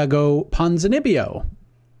Santiago Ponzinibbio.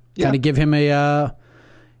 Yeah. Kind of give him give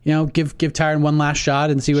Tyron one last shot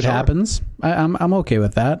and see what happens. I'm okay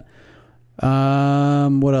with that.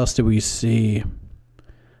 What else did we see?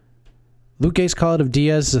 Luke Gates called it of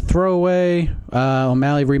Diaz is a throwaway.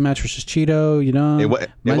 O'Malley rematch versus Cheeto.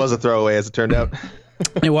 It was a throwaway as it turned out.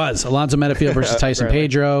 It was Alonzo Metafield versus Tyson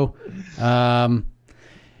Pedro. And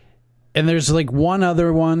there's like one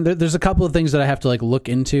other one. There's a couple of things that I have to like look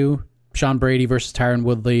into. Sean Brady versus Tyron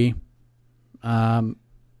Woodley. And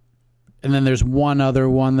then there's one other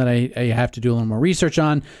one that I have to do a little more research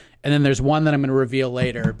on. And then there's one that I'm going to reveal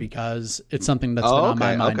later because it's something that's been on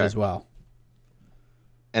my mind as well.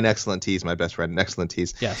 An excellent tease, my best friend. An excellent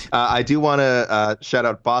tease. Yes. I do want to shout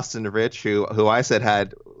out Boston Rich, who I said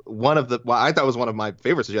had I thought was one of my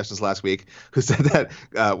favorite suggestions last week, who said that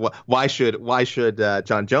why should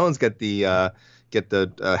John Jones get the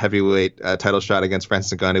heavyweight title shot against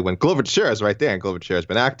Francis Ngannou when Glover Teixeira is right there, and Glover Teixeira has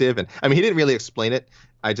been active, and I mean he didn't really explain it.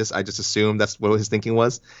 I just assumed that's what his thinking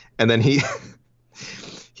was, and then he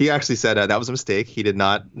actually said that was a mistake. He did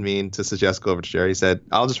not mean to suggest Glover Teixeira. He said,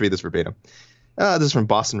 I'll just read this verbatim. This is from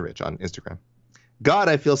Boston Rich on Instagram. God,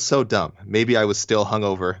 I feel so dumb. Maybe I was still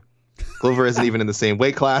hungover. Glover isn't even in the same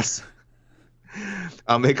weight class.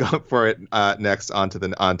 I'll make up for it next. On to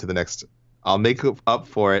the next. I'll make up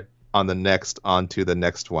for it on to the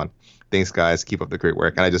next one. Thanks, guys. Keep up the great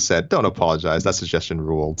work. And I just said, don't apologize. That suggestion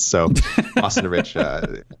ruled. So, Austin and Rich,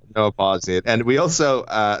 no apology. And we also,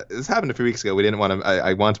 this happened a few weeks ago. We didn't want to,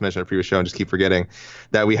 I wanted to mention a previous show and just keep forgetting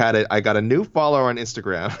that I got a new follower on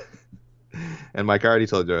Instagram. And Mike, I already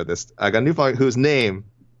told you this. I got a new follower whose name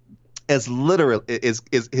is literally, his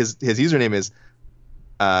username is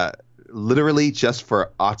literally just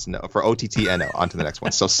for OTTNO, on to the next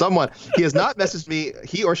one. So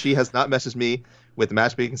he or she has not messaged me with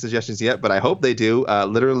matchmaking suggestions yet, but I hope they do.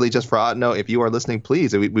 Literally just for Otno. If you are listening,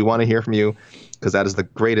 please, we want to hear from you, because that is the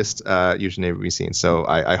greatest username we've seen. So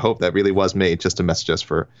I hope that really was made just to message us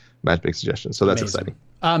for matchmaking suggestions. So that's exciting.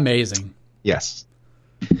 Amazing. Yes.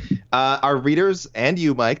 Our readers and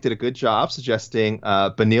you, Mike, did a good job suggesting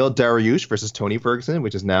Beneil Dariush versus Tony Ferguson,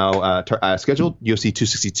 which is now scheduled UFC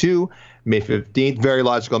 262, May 15th. Very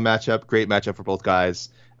logical matchup. Great matchup for both guys.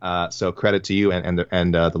 So credit to you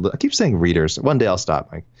and I keep saying readers. One day I'll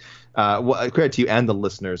stop, Mike. Credit to you and the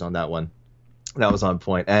listeners on that one. That was on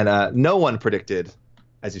point. And no one predicted,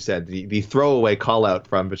 as you said, the throwaway call out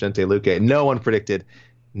from Vicente Luque. No one predicted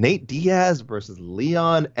Nate Diaz versus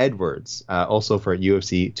Leon Edwards, also for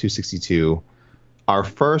UFC 262. Our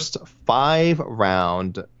first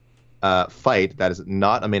 5-round fight that is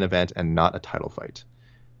not a main event and not a title fight.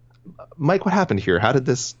 Mike, what happened here? How did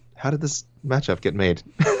this matchup get made?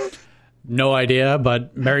 No idea,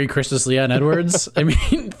 but Merry Christmas, Leon Edwards. I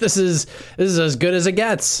mean, this is as good as it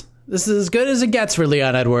gets. This is as good as it gets for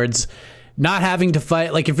Leon Edwards. Not having to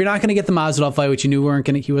fight, like, if you're not going to get the Masvidal fight, which you knew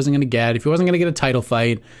he wasn't going to get, if he wasn't going to get a title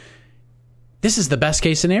fight, this is the best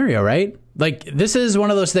case scenario, right? Like, this is one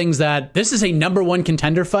of those things that this is a number one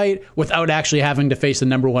contender fight without actually having to face the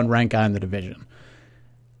number one ranked guy in the division.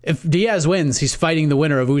 If Diaz wins, he's fighting the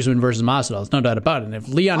winner of Usman versus Masvidal. There's no doubt about it. And if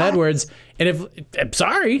Leon Edwards, I'm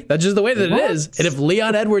sorry, that's just the way that it is. And if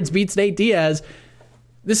Leon Edwards beats Nate Diaz,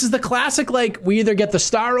 this is the classic, like, we either get the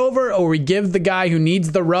star over or we give the guy who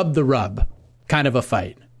needs the rub kind of a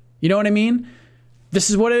fight. You know what I mean?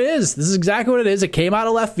 This is what it is. This is exactly what it is. It came out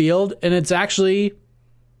of left field, and it's actually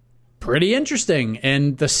pretty interesting.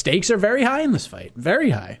 And the stakes are very high in this fight.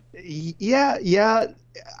 Very high. Yeah,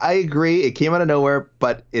 I agree. It came out of nowhere,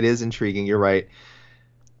 but it is intriguing. You're right.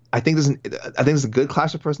 I think there's a good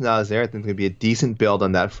clash of personalities there. I think there's going to be a decent build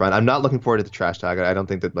on that front. I'm not looking forward to the trash talk. I don't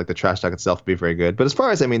think that, like, the trash talk itself will be very good. But as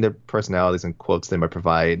far as, their personalities and quotes they might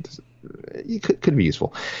provide, it could be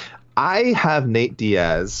useful. I have Nate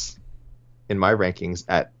Diaz in my rankings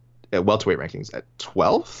at welterweight rankings at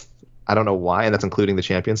 12th. I don't know why, and that's including the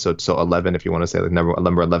champions. So 11 if you want to say, like, number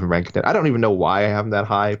 11 ranked. I don't even know why I have him that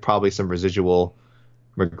high. Probably some residual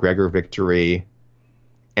McGregor victory.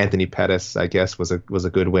 Anthony Pettis, I guess, was a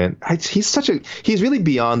good win. He's really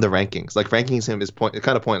beyond the rankings. Like, rankings him is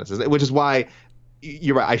kind of pointless, which is why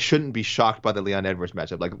you're right. I shouldn't be shocked by the Leon Edwards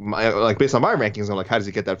matchup. Like based on my rankings, I'm like, how does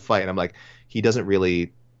he get that fight? And I'm like, he doesn't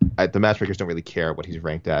really. The matchmakers don't really care what he's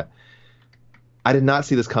ranked at. I did not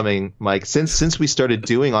see this coming, Mike. Since we started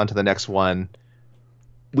doing On to the Next One,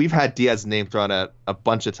 we've had Diaz's name thrown out a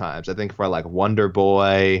bunch of times. I think for, like, Wonder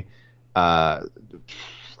Boy.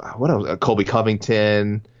 What else? Colby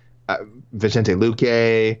Covington, Vicente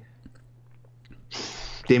Luque,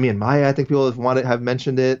 Damian Maia. I think people have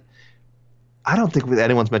mentioned it. I don't think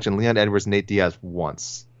anyone's mentioned Leon Edwards and Nate Diaz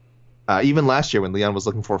once. Even last year when Leon was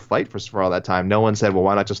looking for a fight for all that time, no one said, well,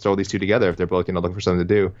 why not just throw these two together if they're both looking for something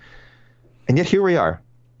to do? And yet here we are.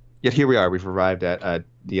 We've arrived at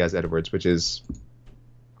Diaz Edwards, which is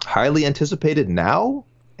highly anticipated now,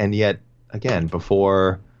 and yet again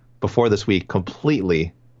before this week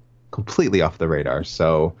completely off the radar.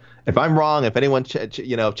 So if I'm wrong, if anyone check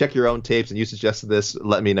your own tapes and you suggested this,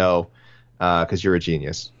 let me know, because you're a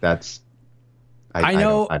genius. I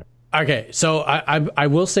know. Okay, so I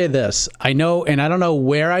will say this. I know, and I don't know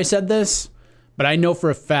where I said this, but I know for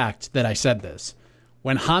a fact that I said this.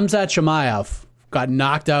 When Khamzat Chimaev got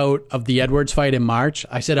knocked out of the Edwards fight in March,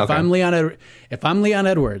 I said, if I'm Leon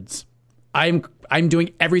Edwards, I'm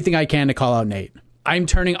doing everything I can to call out Nate. I'm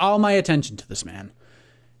turning all my attention to this man.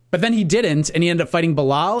 But then he didn't, and he ended up fighting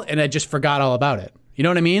Bilal, and I just forgot all about it. You know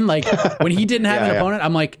what I mean? Like, when he didn't have an opponent,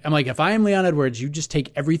 I'm like, if I am Leon Edwards, you just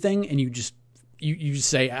take everything and you just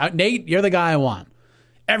say, Nate, you're the guy I want.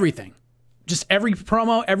 Everything. Just every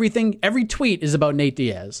promo, everything, every tweet is about Nate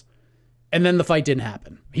Diaz. And then the fight didn't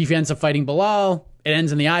happen. He ends up fighting Bilal. It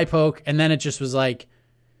ends in the eye poke. And then it just was like,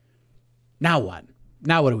 now what?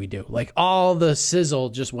 Now what do we do? Like, all the sizzle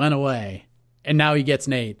just went away. And now he gets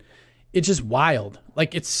Nate. It's just wild.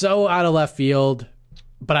 Like, it's so out of left field.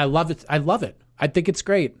 But I love it. I love it. I think it's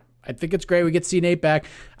great. We get to see Nate back.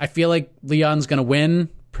 I feel like Leon's going to win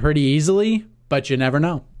pretty easily. But you never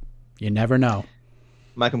know. You never know.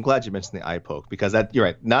 Mike, I'm glad you mentioned the eye poke, because you're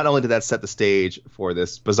right. Not only did that set the stage for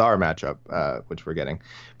this bizarre matchup, which we're getting,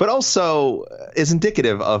 but also is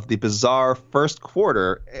indicative of the bizarre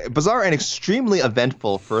and extremely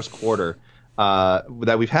eventful first quarter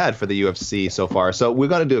that we've had for the UFC so far. So we're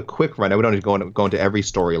going to do a quick run. We don't need to go into every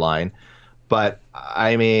storyline, but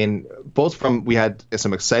I mean, we had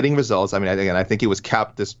some exciting results. I mean, again, I think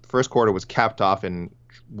this first quarter was capped off in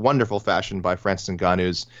wonderful fashion by Francis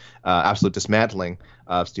Ngannou's absolute dismantling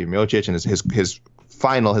of Steve Miocic and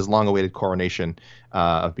his long-awaited coronation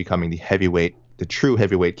of becoming the true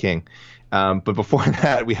heavyweight king. But before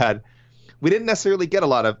that, we didn't necessarily get a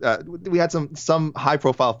lot of. We had some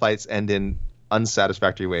high-profile fights end in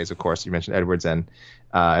unsatisfactory ways. Of course, you mentioned Edwards and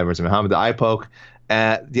Muhammad, the eye poke,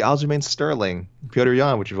 the Aljamain Sterling, Petr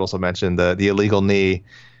Yan, which you've also mentioned, the illegal knee.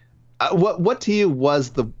 What to you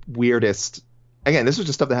was the weirdest? Again, this was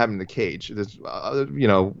just stuff that happened in the cage.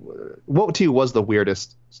 What to you was the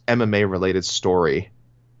weirdest MMA-related story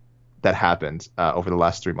that happened over the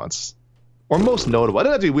last 3 months? Or most notable? I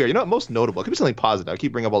don't have to be weird. You know what? Most notable. It could be something positive. I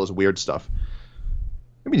keep bringing up all this weird stuff.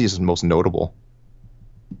 Maybe this is most notable.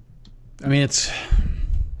 I mean,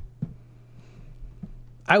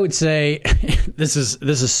 I would say this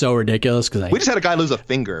is so ridiculous because we just had a guy lose a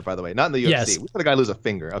finger, by the way, not in the UFC. Yes. We had a guy lose a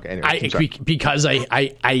finger. Okay, anyway. Because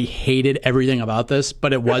I hated everything about this,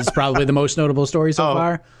 but it was probably the most notable story so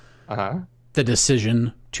far. The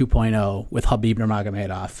decision 2.0 with Khabib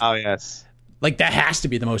Nurmagomedov. Oh yes. Like, that has to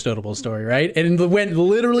be the most notable story, right? And it went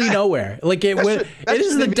literally nowhere. Like, it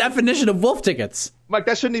is the definition of wolf tickets. Mike,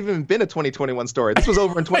 that shouldn't even been a 2021 story. This was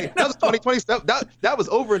over in 20. That was 2020. That was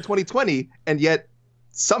over in 2020, and yet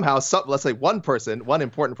somehow, let's say one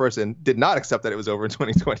important person, did not accept that it was over in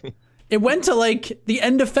 2020. It went to like the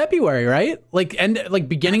end of February, right? Like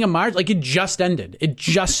beginning of March. Like, it just ended. It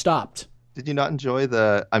just stopped. Did you not enjoy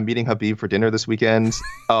I'm meeting Khabib for dinner this weekend?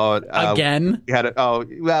 Oh, again? We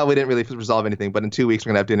didn't really resolve anything, but in 2 weeks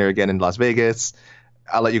we're gonna have dinner again in Las Vegas.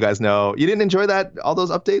 I'll let you guys know. You didn't enjoy all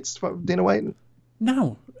those updates from Dana White?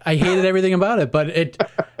 No, I hated everything about it,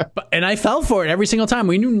 and I fell for it every single time.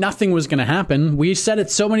 We knew nothing was gonna happen. We said it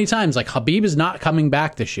so many times, like, Khabib is not coming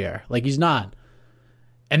back this year. Like, he's not.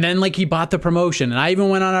 And then, like, he bought the promotion, and I even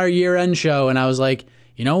went on our year-end show, and I was like,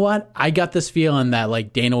 you know what? I got this feeling that,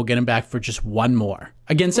 like, Dana will get him back for just one more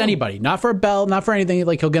against anybody, not for a belt, not for anything.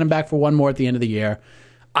 Like, he'll get him back for one more at the end of the year.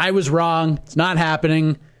 I was wrong. It's not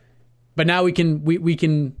happening. But now we can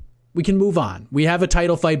move on. We have a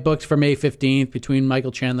title fight booked for May 15th between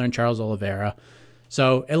Michael Chandler and Charles Oliveira.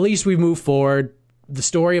 So at least we move forward. The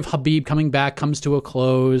story of Khabib coming back comes to a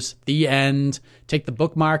close. The end. Take the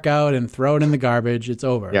bookmark out and throw it in the garbage. It's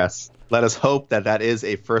over. Yes. Let us hope that is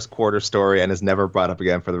a first quarter story and is never brought up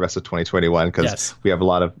again for the rest of 2021, because we have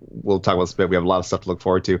we'll talk about this a bit. We have a lot of stuff to look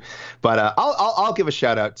forward to. But I'll give a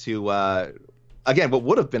shout out to, again, what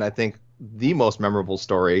would have been, I think, the most memorable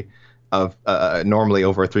story of normally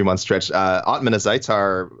over a 3-month stretch. Ottman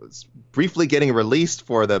Azaitar briefly getting released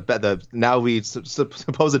for the now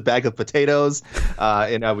supposed bag of potatoes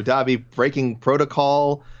in Abu Dhabi, breaking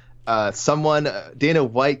protocol. Dana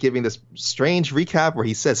White giving this strange recap where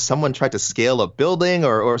he says someone tried to scale a building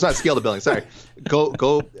or it's not scale the building. Sorry,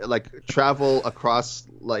 go like travel across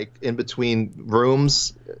like in between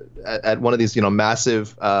rooms at one of these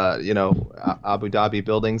massive Abu Dhabi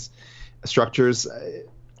buildings structures.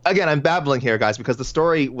 Again, I'm babbling here, guys, because the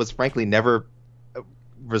story was frankly never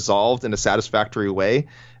resolved in a satisfactory way.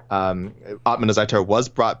 Ottman Azaitar was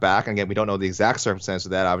brought back. Again, we don't know the exact circumstances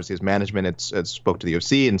of that. Obviously, his management had spoke to the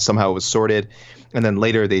UFC, and somehow it was sorted. And then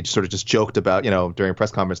later, they sort of just joked about, during a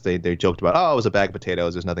press conference, they joked about, it was a bag of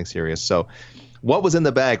potatoes. There's nothing serious. So what was in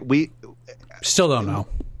the bag? We still don't know.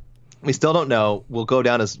 We still don't know. We'll go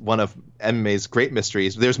down as one of MMA's great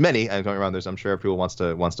mysteries. There's many. I'm going around. I'm sure everyone wants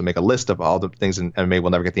to make a list of all the things in MMA we'll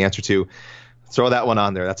never get the answer to. Throw that one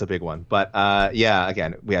on there. That's a big one. But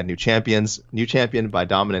again, we had new champions. New champion by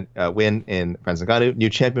dominant win in Francis Ngannou. New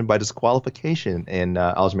champion by disqualification in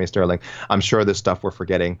Aljamain Sterling. I'm sure there's stuff we're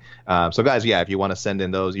forgetting. So guys, if you want to send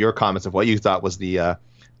in your comments of what you thought was the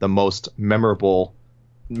most memorable,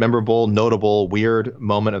 notable, weird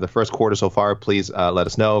moment of the first quarter so far, please let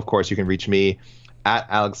us know. Of course, you can reach me at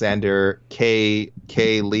Alexander K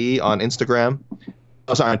Lee on Instagram.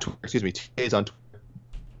 Oh, sorry, on Twitter. Excuse me. T's on Twitter.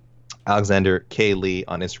 Alexander K Lee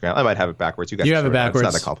on Instagram. I might have it backwards. You guys have it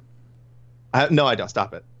backwards. It's not that no, I don't.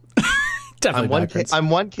 Stop it. Definitely backwards. I'm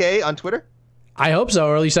 1K on Twitter. I hope so,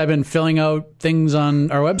 or at least I've been filling out things on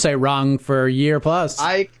our website wrong for a year plus.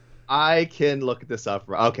 I can look this up.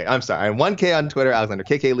 Okay, I'm sorry. I'm 1K on Twitter. Alexander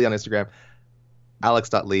KK Lee on Instagram.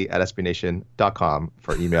 alex.lee@sbnation.com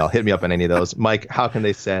for email. Hit me up on any of those. Mike, how can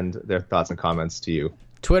they send their thoughts and comments to you?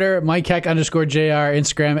 Twitter, MikeHeck_JR,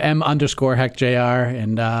 Instagram, M_HeckJR.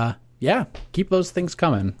 And yeah, keep those things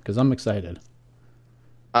coming because I'm excited.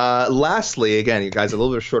 Lastly, again, you guys, a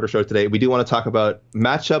little bit shorter show today. We do want to talk about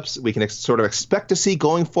matchups we can sort of expect to see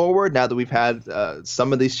going forward now that we've had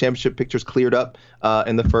some of these championship pictures cleared up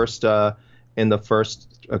in the first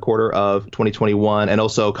quarter of 2021, and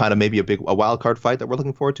also kind of maybe a wild card fight that we're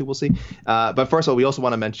looking forward to. We'll see. But first of all, we also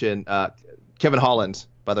want to mention Kevin Holland,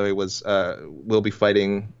 by the way, will be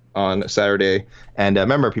fighting on Saturday. And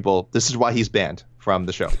remember, people, this is why he's banned from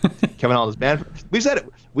the show. Kevin Holland is banned. We said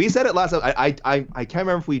it last time. I can't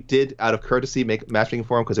remember if we did out of courtesy make matchmaking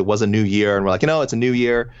for him because it was a new year, and we're like, it's a new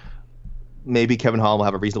year. Maybe Kevin Holland will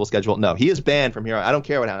have a reasonable schedule. No, he is banned from here. I don't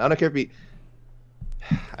care what happens. I don't care if he.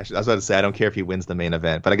 I was about to say I don't care if he wins the main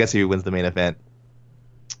event, but I guess if he wins the main event,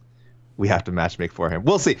 we have to matchmake for him.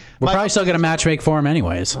 We'll see. We're probably still going to matchmake for him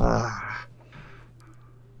anyways.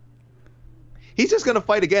 He's just going to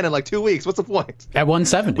fight again in like 2 weeks. What's the point? At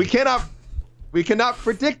 170. We cannot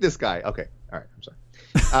predict this guy. Okay. All right. I'm sorry.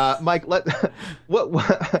 Mike, what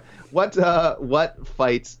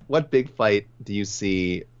big fight do you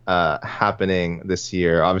see happening this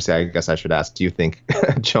year? Obviously, I guess I should ask, do you think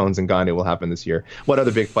Jones and Ngannou will happen this year? What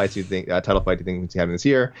other big fights do you think, title fight do you think is happening this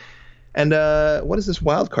year? And what is this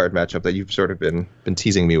wild card matchup that you've sort of been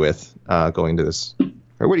teasing me with going to this?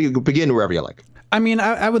 Or where do you begin? Wherever you like. I mean,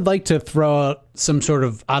 I would like to throw out some sort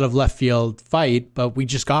of out of left field fight, but we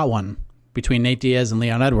just got one between Nate Diaz and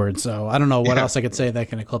Leon Edwards. So I don't know what else I could say that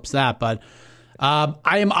can eclipse that. But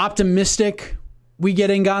I am optimistic we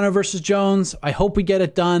get Ngannou versus Jones. I hope we get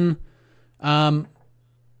it done. But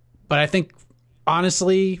I think,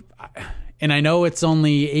 honestly, and I know it's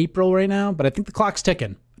only April right now, but I think the clock's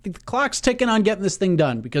ticking. I think the clock's ticking on getting this thing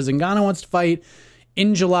done because Ngannou wants to fight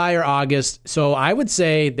in July or August. So I would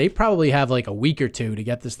say they probably have like a week or two to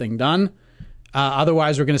get this thing done.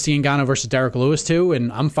 Otherwise, we're going to see Ngannou versus Derek Lewis too,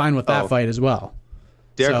 and I'm fine with that fight as well.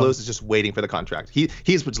 Derek Lewis is just waiting for the contract.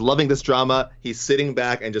 He's loving this drama. He's sitting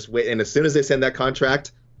back and just wait. And as soon as they send that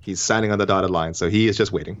contract, he's signing on the dotted line. So he is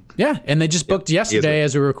just waiting. Yeah, and they just booked yesterday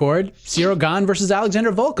as we record Cyril Gane versus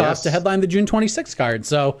Alexander Volkov to headline the June 26th card.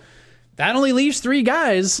 So that only leaves 3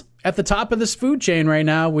 guys at the top of this food chain right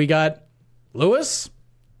now. We got Lewis,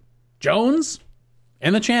 Jones,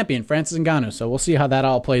 and the champion, Francis Ngannou. So we'll see how that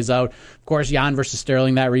all plays out. Of course, Jan versus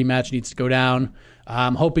Sterling, that rematch needs to go down.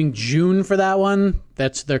 I'm hoping June for that one.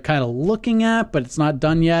 They're kind of looking at, but it's not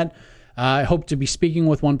done yet. I hope to be speaking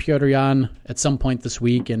with one Piotr Jan at some point this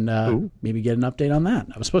week and maybe get an update on that.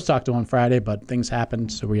 I was supposed to talk to him on Friday, but things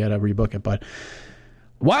happened, so we had to rebook it. But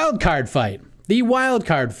wild card fight. The wild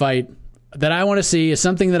card fight that I want to see is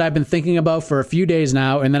something that I've been thinking about for a few days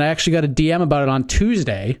now, and then I actually got a DM about it on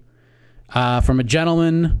Tuesday from a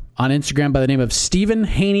gentleman on Instagram by the name of Stephen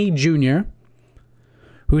Haney Jr.,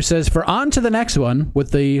 who says, for on to the next one,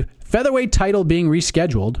 with the featherweight title being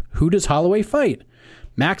rescheduled, who does Holloway fight?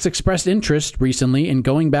 Max expressed interest recently in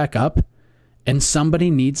going back up, and somebody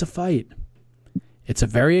needs a fight. It's a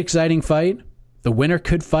very exciting fight. The winner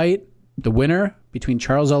could fight. The winner between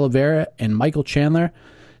Charles Oliveira and Michael Chandler.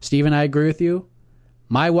 Steven, I agree with you.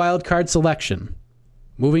 My wild card selection.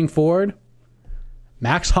 Moving forward,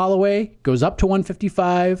 Max Holloway goes up to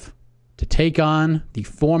 155 to take on the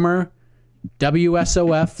former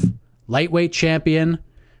WSOF lightweight champion,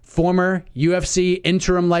 former UFC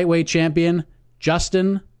interim lightweight champion,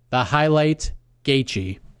 Justin the Highlight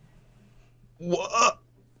Gaethje. What?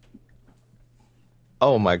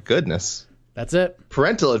 Oh my goodness. That's it.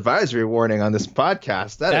 Parental advisory warning on this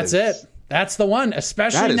podcast. That's it. That's the one.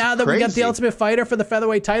 Especially now that we got the Ultimate Fighter for the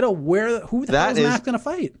featherweight title. Who the hell is Max going to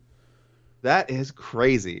fight? That is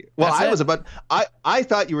crazy. Well, I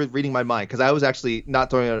thought you were reading my mind because I was actually not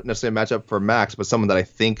throwing out necessarily a matchup for Max, but someone that I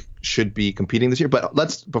think should be competing this year. But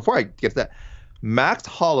before I get to that, Max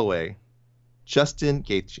Holloway, Justin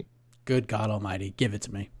Gaethje. Good God Almighty, give it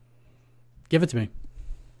to me. Give it to me.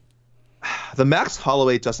 The Max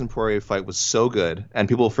Holloway Justin Poirier fight was so good, and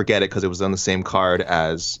people forget it because it was on the same card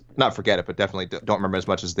as, not forget it, but definitely don't remember as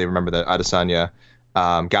much as they remember the Adesanya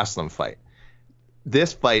Gastelum fight.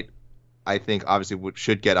 This fight, I think, obviously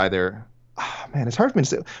should get either. Oh, man, it's hard for me to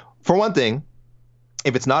say. For one thing,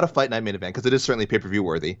 if it's not a fight night main event, because it is certainly pay-per-view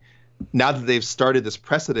worthy, now that they've started this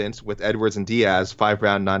precedent with Edwards and Diaz,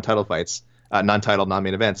 5-round non-title fights, non-title,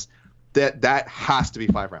 non-main events, that has to be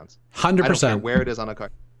 5 rounds. 100%. I don't care where it is on a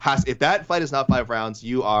card. If that fight is not 5 rounds,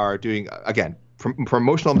 you are doing, again,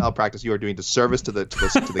 promotional malpractice. You are doing disservice to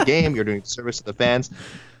the game. You're doing disservice to the fans.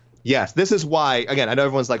 Yes, this is why, again, I know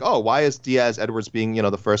everyone's like, oh, why is Diaz-Edwards being,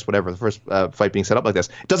 the first fight being set up like this?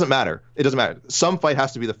 It doesn't matter. It doesn't matter. Some fight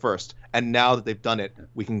has to be the first. And now that they've done it,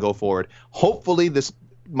 we can go forward.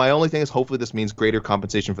 My only thing is hopefully this means greater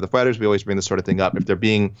compensation for the fighters. We always bring this sort of thing up. If they're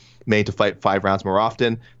being made to fight 5 rounds more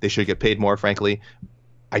often, they should get paid more, frankly.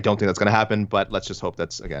 I don't think that's going to happen, but let's just hope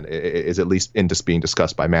that's, again, is at least being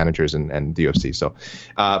discussed by managers and the UFC. So,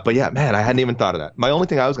 but yeah, man, I hadn't even thought of that. My only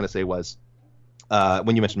thing I was going to say was,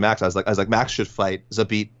 when you mentioned Max, I was like, Max should fight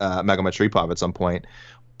Zabit Magomedsharipov at some point,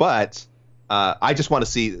 but I just want to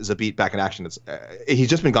see Zabit back in action. He's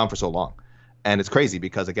just been gone for so long, and it's crazy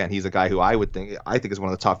because again, he's a guy who I think is one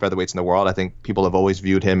of the top featherweights in the world. I think people have always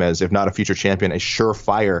viewed him as, if not a future champion, a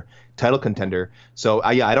surefire title contender. So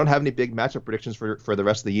I don't have any big matchup predictions for the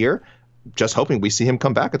rest of the year. Just hoping we see him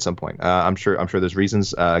come back at some point. I'm sure there's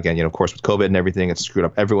reasons. Again, of course, with COVID and everything, it's screwed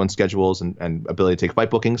up everyone's schedules and ability to take fight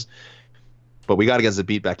bookings. But we got to get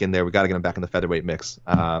Zabit back in there. We got to get him back in the featherweight mix.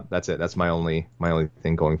 That's it. That's my only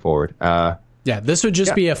thing going forward. This would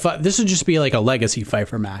just be like a legacy fight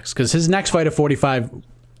for Max, because his next fight at 45,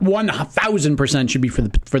 1,000% should be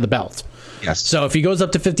for the belt. Yes. So if he goes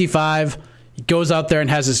up to 55, he goes out there and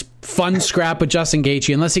has his fun scrap with Justin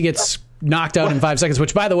Gaethje, unless he gets knocked out in 5 seconds,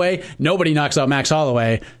 which, by the way, nobody knocks out Max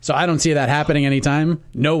Holloway, so I don't see that happening anytime.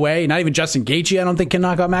 No way. Not even Justin Gaethje, I don't think, can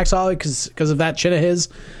knock out Max Holloway because of that chin of his.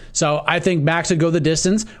 So I think Max would go the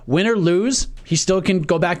distance. Win or lose, he still can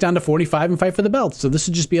go back down to 45 and fight for the belt. So this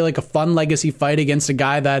would just be like a fun legacy fight against a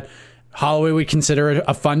guy that Holloway would consider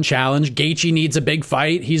a fun challenge. Gaethje needs a big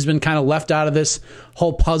fight. He's been kind of left out of this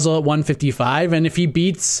whole puzzle at 155, and if he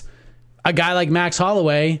beats a guy like Max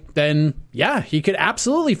Holloway, then yeah, he could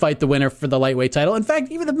absolutely fight the winner for the lightweight title. In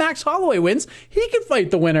fact, even if Max Holloway wins, he could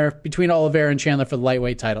fight the winner between Oliveira and Chandler for the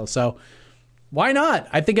lightweight title. So why not?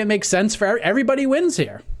 I think it makes sense for everybody wins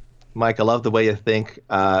here. Mike, I love the way you think.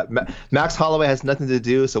 Max Holloway has nothing to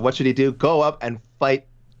do, so what should he do? Go up and fight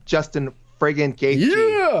Justin friggin'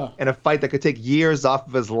 Gaethje in a fight that could take years off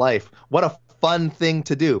of his life. What a fun thing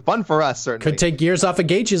to do. Fun for us, certainly. Could take years off of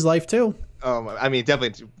Gaethje's life, too. I mean,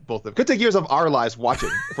 definitely both of them. Could take years of our lives watching,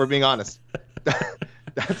 if we're being honest.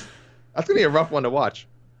 That's going to be a rough one to watch.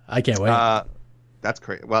 I can't wait. That's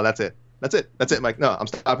crazy. Well, that's it. That's it, Mike. No, I'm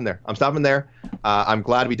stopping there. I'm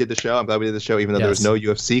glad we did the show. Even though there was no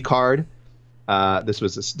UFC card. This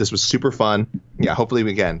was super fun. Yeah, hopefully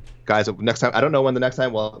guys, next time, I don't know when the next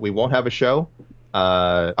time, we won't have a show.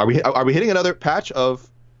 Are we hitting another patch of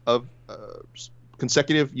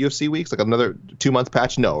consecutive UFC weeks, like another 2-month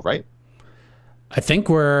patch? No, right? I think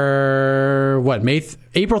we're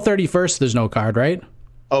April 31st. There's no card, right?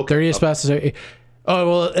 Okay. 30th past.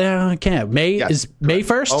 Oh well, I can't. May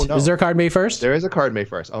 1st. Oh, no. Is there a card May 1st? There is a card May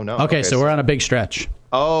 1st. Oh no. Okay, so we're on a big stretch.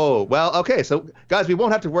 Oh well. Okay, so guys, we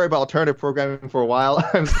won't have to worry about alternative programming for a while.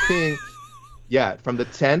 I'm seeing, from the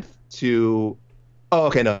 10th to. Oh,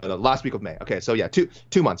 okay, no, last week of May. Okay, so yeah, two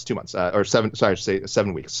months, or 7. Sorry, I should say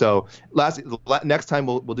 7 weeks. So next time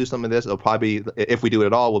we'll do some of this. It'll probably, if we do it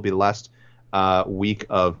at all, will be the last week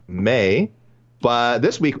of May. But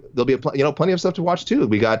this week there'll be plenty of stuff to watch too.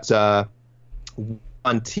 We got on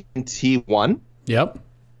TNT 1. Yep.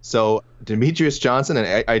 So Demetrius Johnson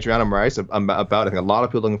and Adriana Moraes, about, I think, a lot of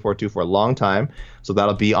people looking forward to for a long time. So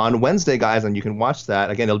that'll be on Wednesday, guys, and you can watch that.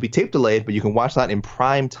 Again, it'll be tape delayed, but you can watch that in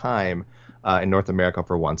prime time in North America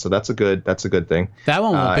for once. So that's a good thing. That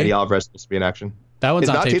one won't be. Eddie Alvarez supposed to be in action. That one's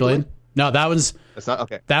not tape delayed. No, that one's. It's not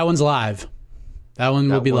okay. That one's live. That one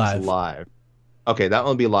will be live. Okay, that one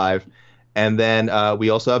will be live. And then we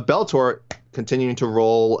also have Bellator continuing to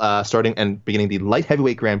roll, starting and beginning the light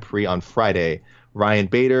heavyweight Grand Prix on Friday. Ryan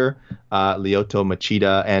Bader, Lyoto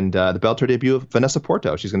Machida, and the Bellator debut of Vanessa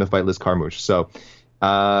Porto. She's going to fight Liz Carmouche. So,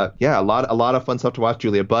 a lot of fun stuff to watch.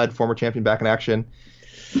 Julia Budd, former champion, back in action.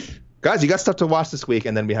 Guys, you got stuff to watch this week,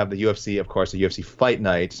 and then we have the UFC, of course, the UFC Fight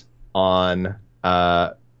Night on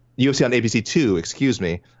UFC on ABC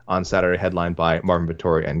 2, on Saturday, headlined by Marvin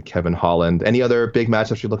Vettori and Kevin Holland. Any other big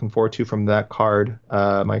matchups you're looking forward to from that card,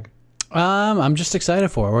 Mike? I'm just excited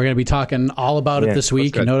for it. We're going to be talking all about it this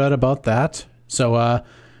week, no doubt about that. So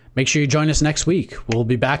make sure you join us next week. We'll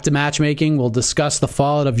be back to matchmaking. We'll discuss the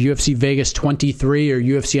fallout of UFC Vegas 23 or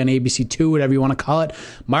UFC on ABC 2, whatever you want to call it.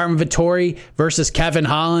 Marvin Vettori versus Kevin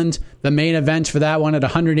Holland, the main event for that one at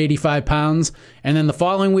 185 pounds. And then the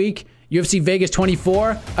following week, UFC Vegas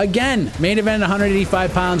 24, again, main event at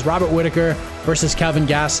 185 pounds, Robert Whittaker versus Kelvin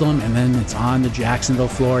Gastelum. And then it's on to Jacksonville,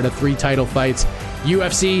 Florida, 3 title fights.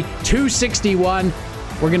 UFC 261.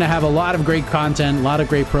 We're going to have a lot of great content, a lot of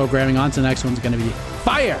great programming. On to the next one's going to be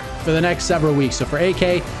fire for the next several weeks. So for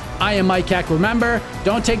AK, I am Mike Heck. Remember,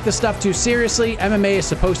 don't take this stuff too seriously. MMA is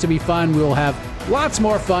supposed to be fun. We will have Lots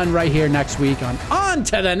more fun right here next week on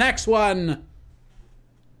to the next one,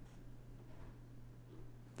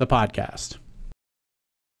 the podcast.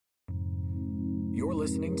 You're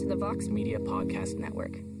listening to the Vox Media Podcast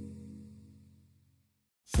Network.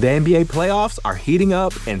 The NBA playoffs are heating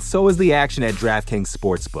up, and so is the action at DraftKings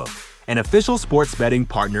Sportsbook, an official sports betting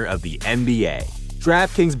partner of the NBA.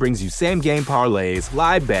 DraftKings brings you same-game parlays,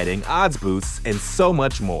 live betting, odds boosts, and so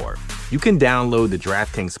much more. You can download the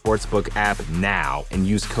DraftKings Sportsbook app now and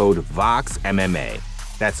use code VOXMMA.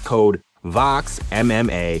 That's code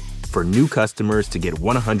VOXMMA for new customers to get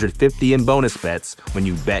 $150 in bonus bets when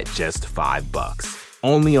you bet just $5.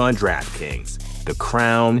 Only on DraftKings. The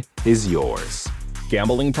crown is yours.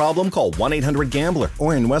 Gambling problem? Call 1-800-GAMBLER.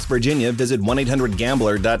 Or in West Virginia, visit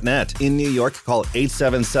 1-800-GAMBLER.net. In New York, call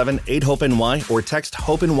 877-8-HOPE-NY or text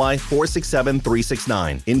HOPE-NY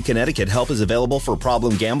 467-369. In Connecticut, help is available for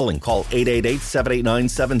problem gambling. Call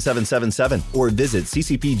 888-789-7777 or visit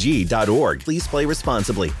ccpg.org. Please play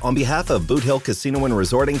responsibly. On behalf of Boot Hill Casino and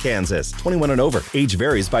Resort in Kansas, 21 and over. Age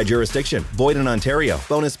varies by jurisdiction. Void in Ontario.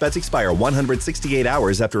 Bonus bets expire 168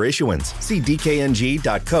 hours after issuance. See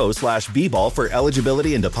dkng.co/bball for eligibility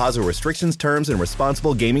and deposit restrictions, terms, and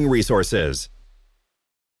responsible gaming resources.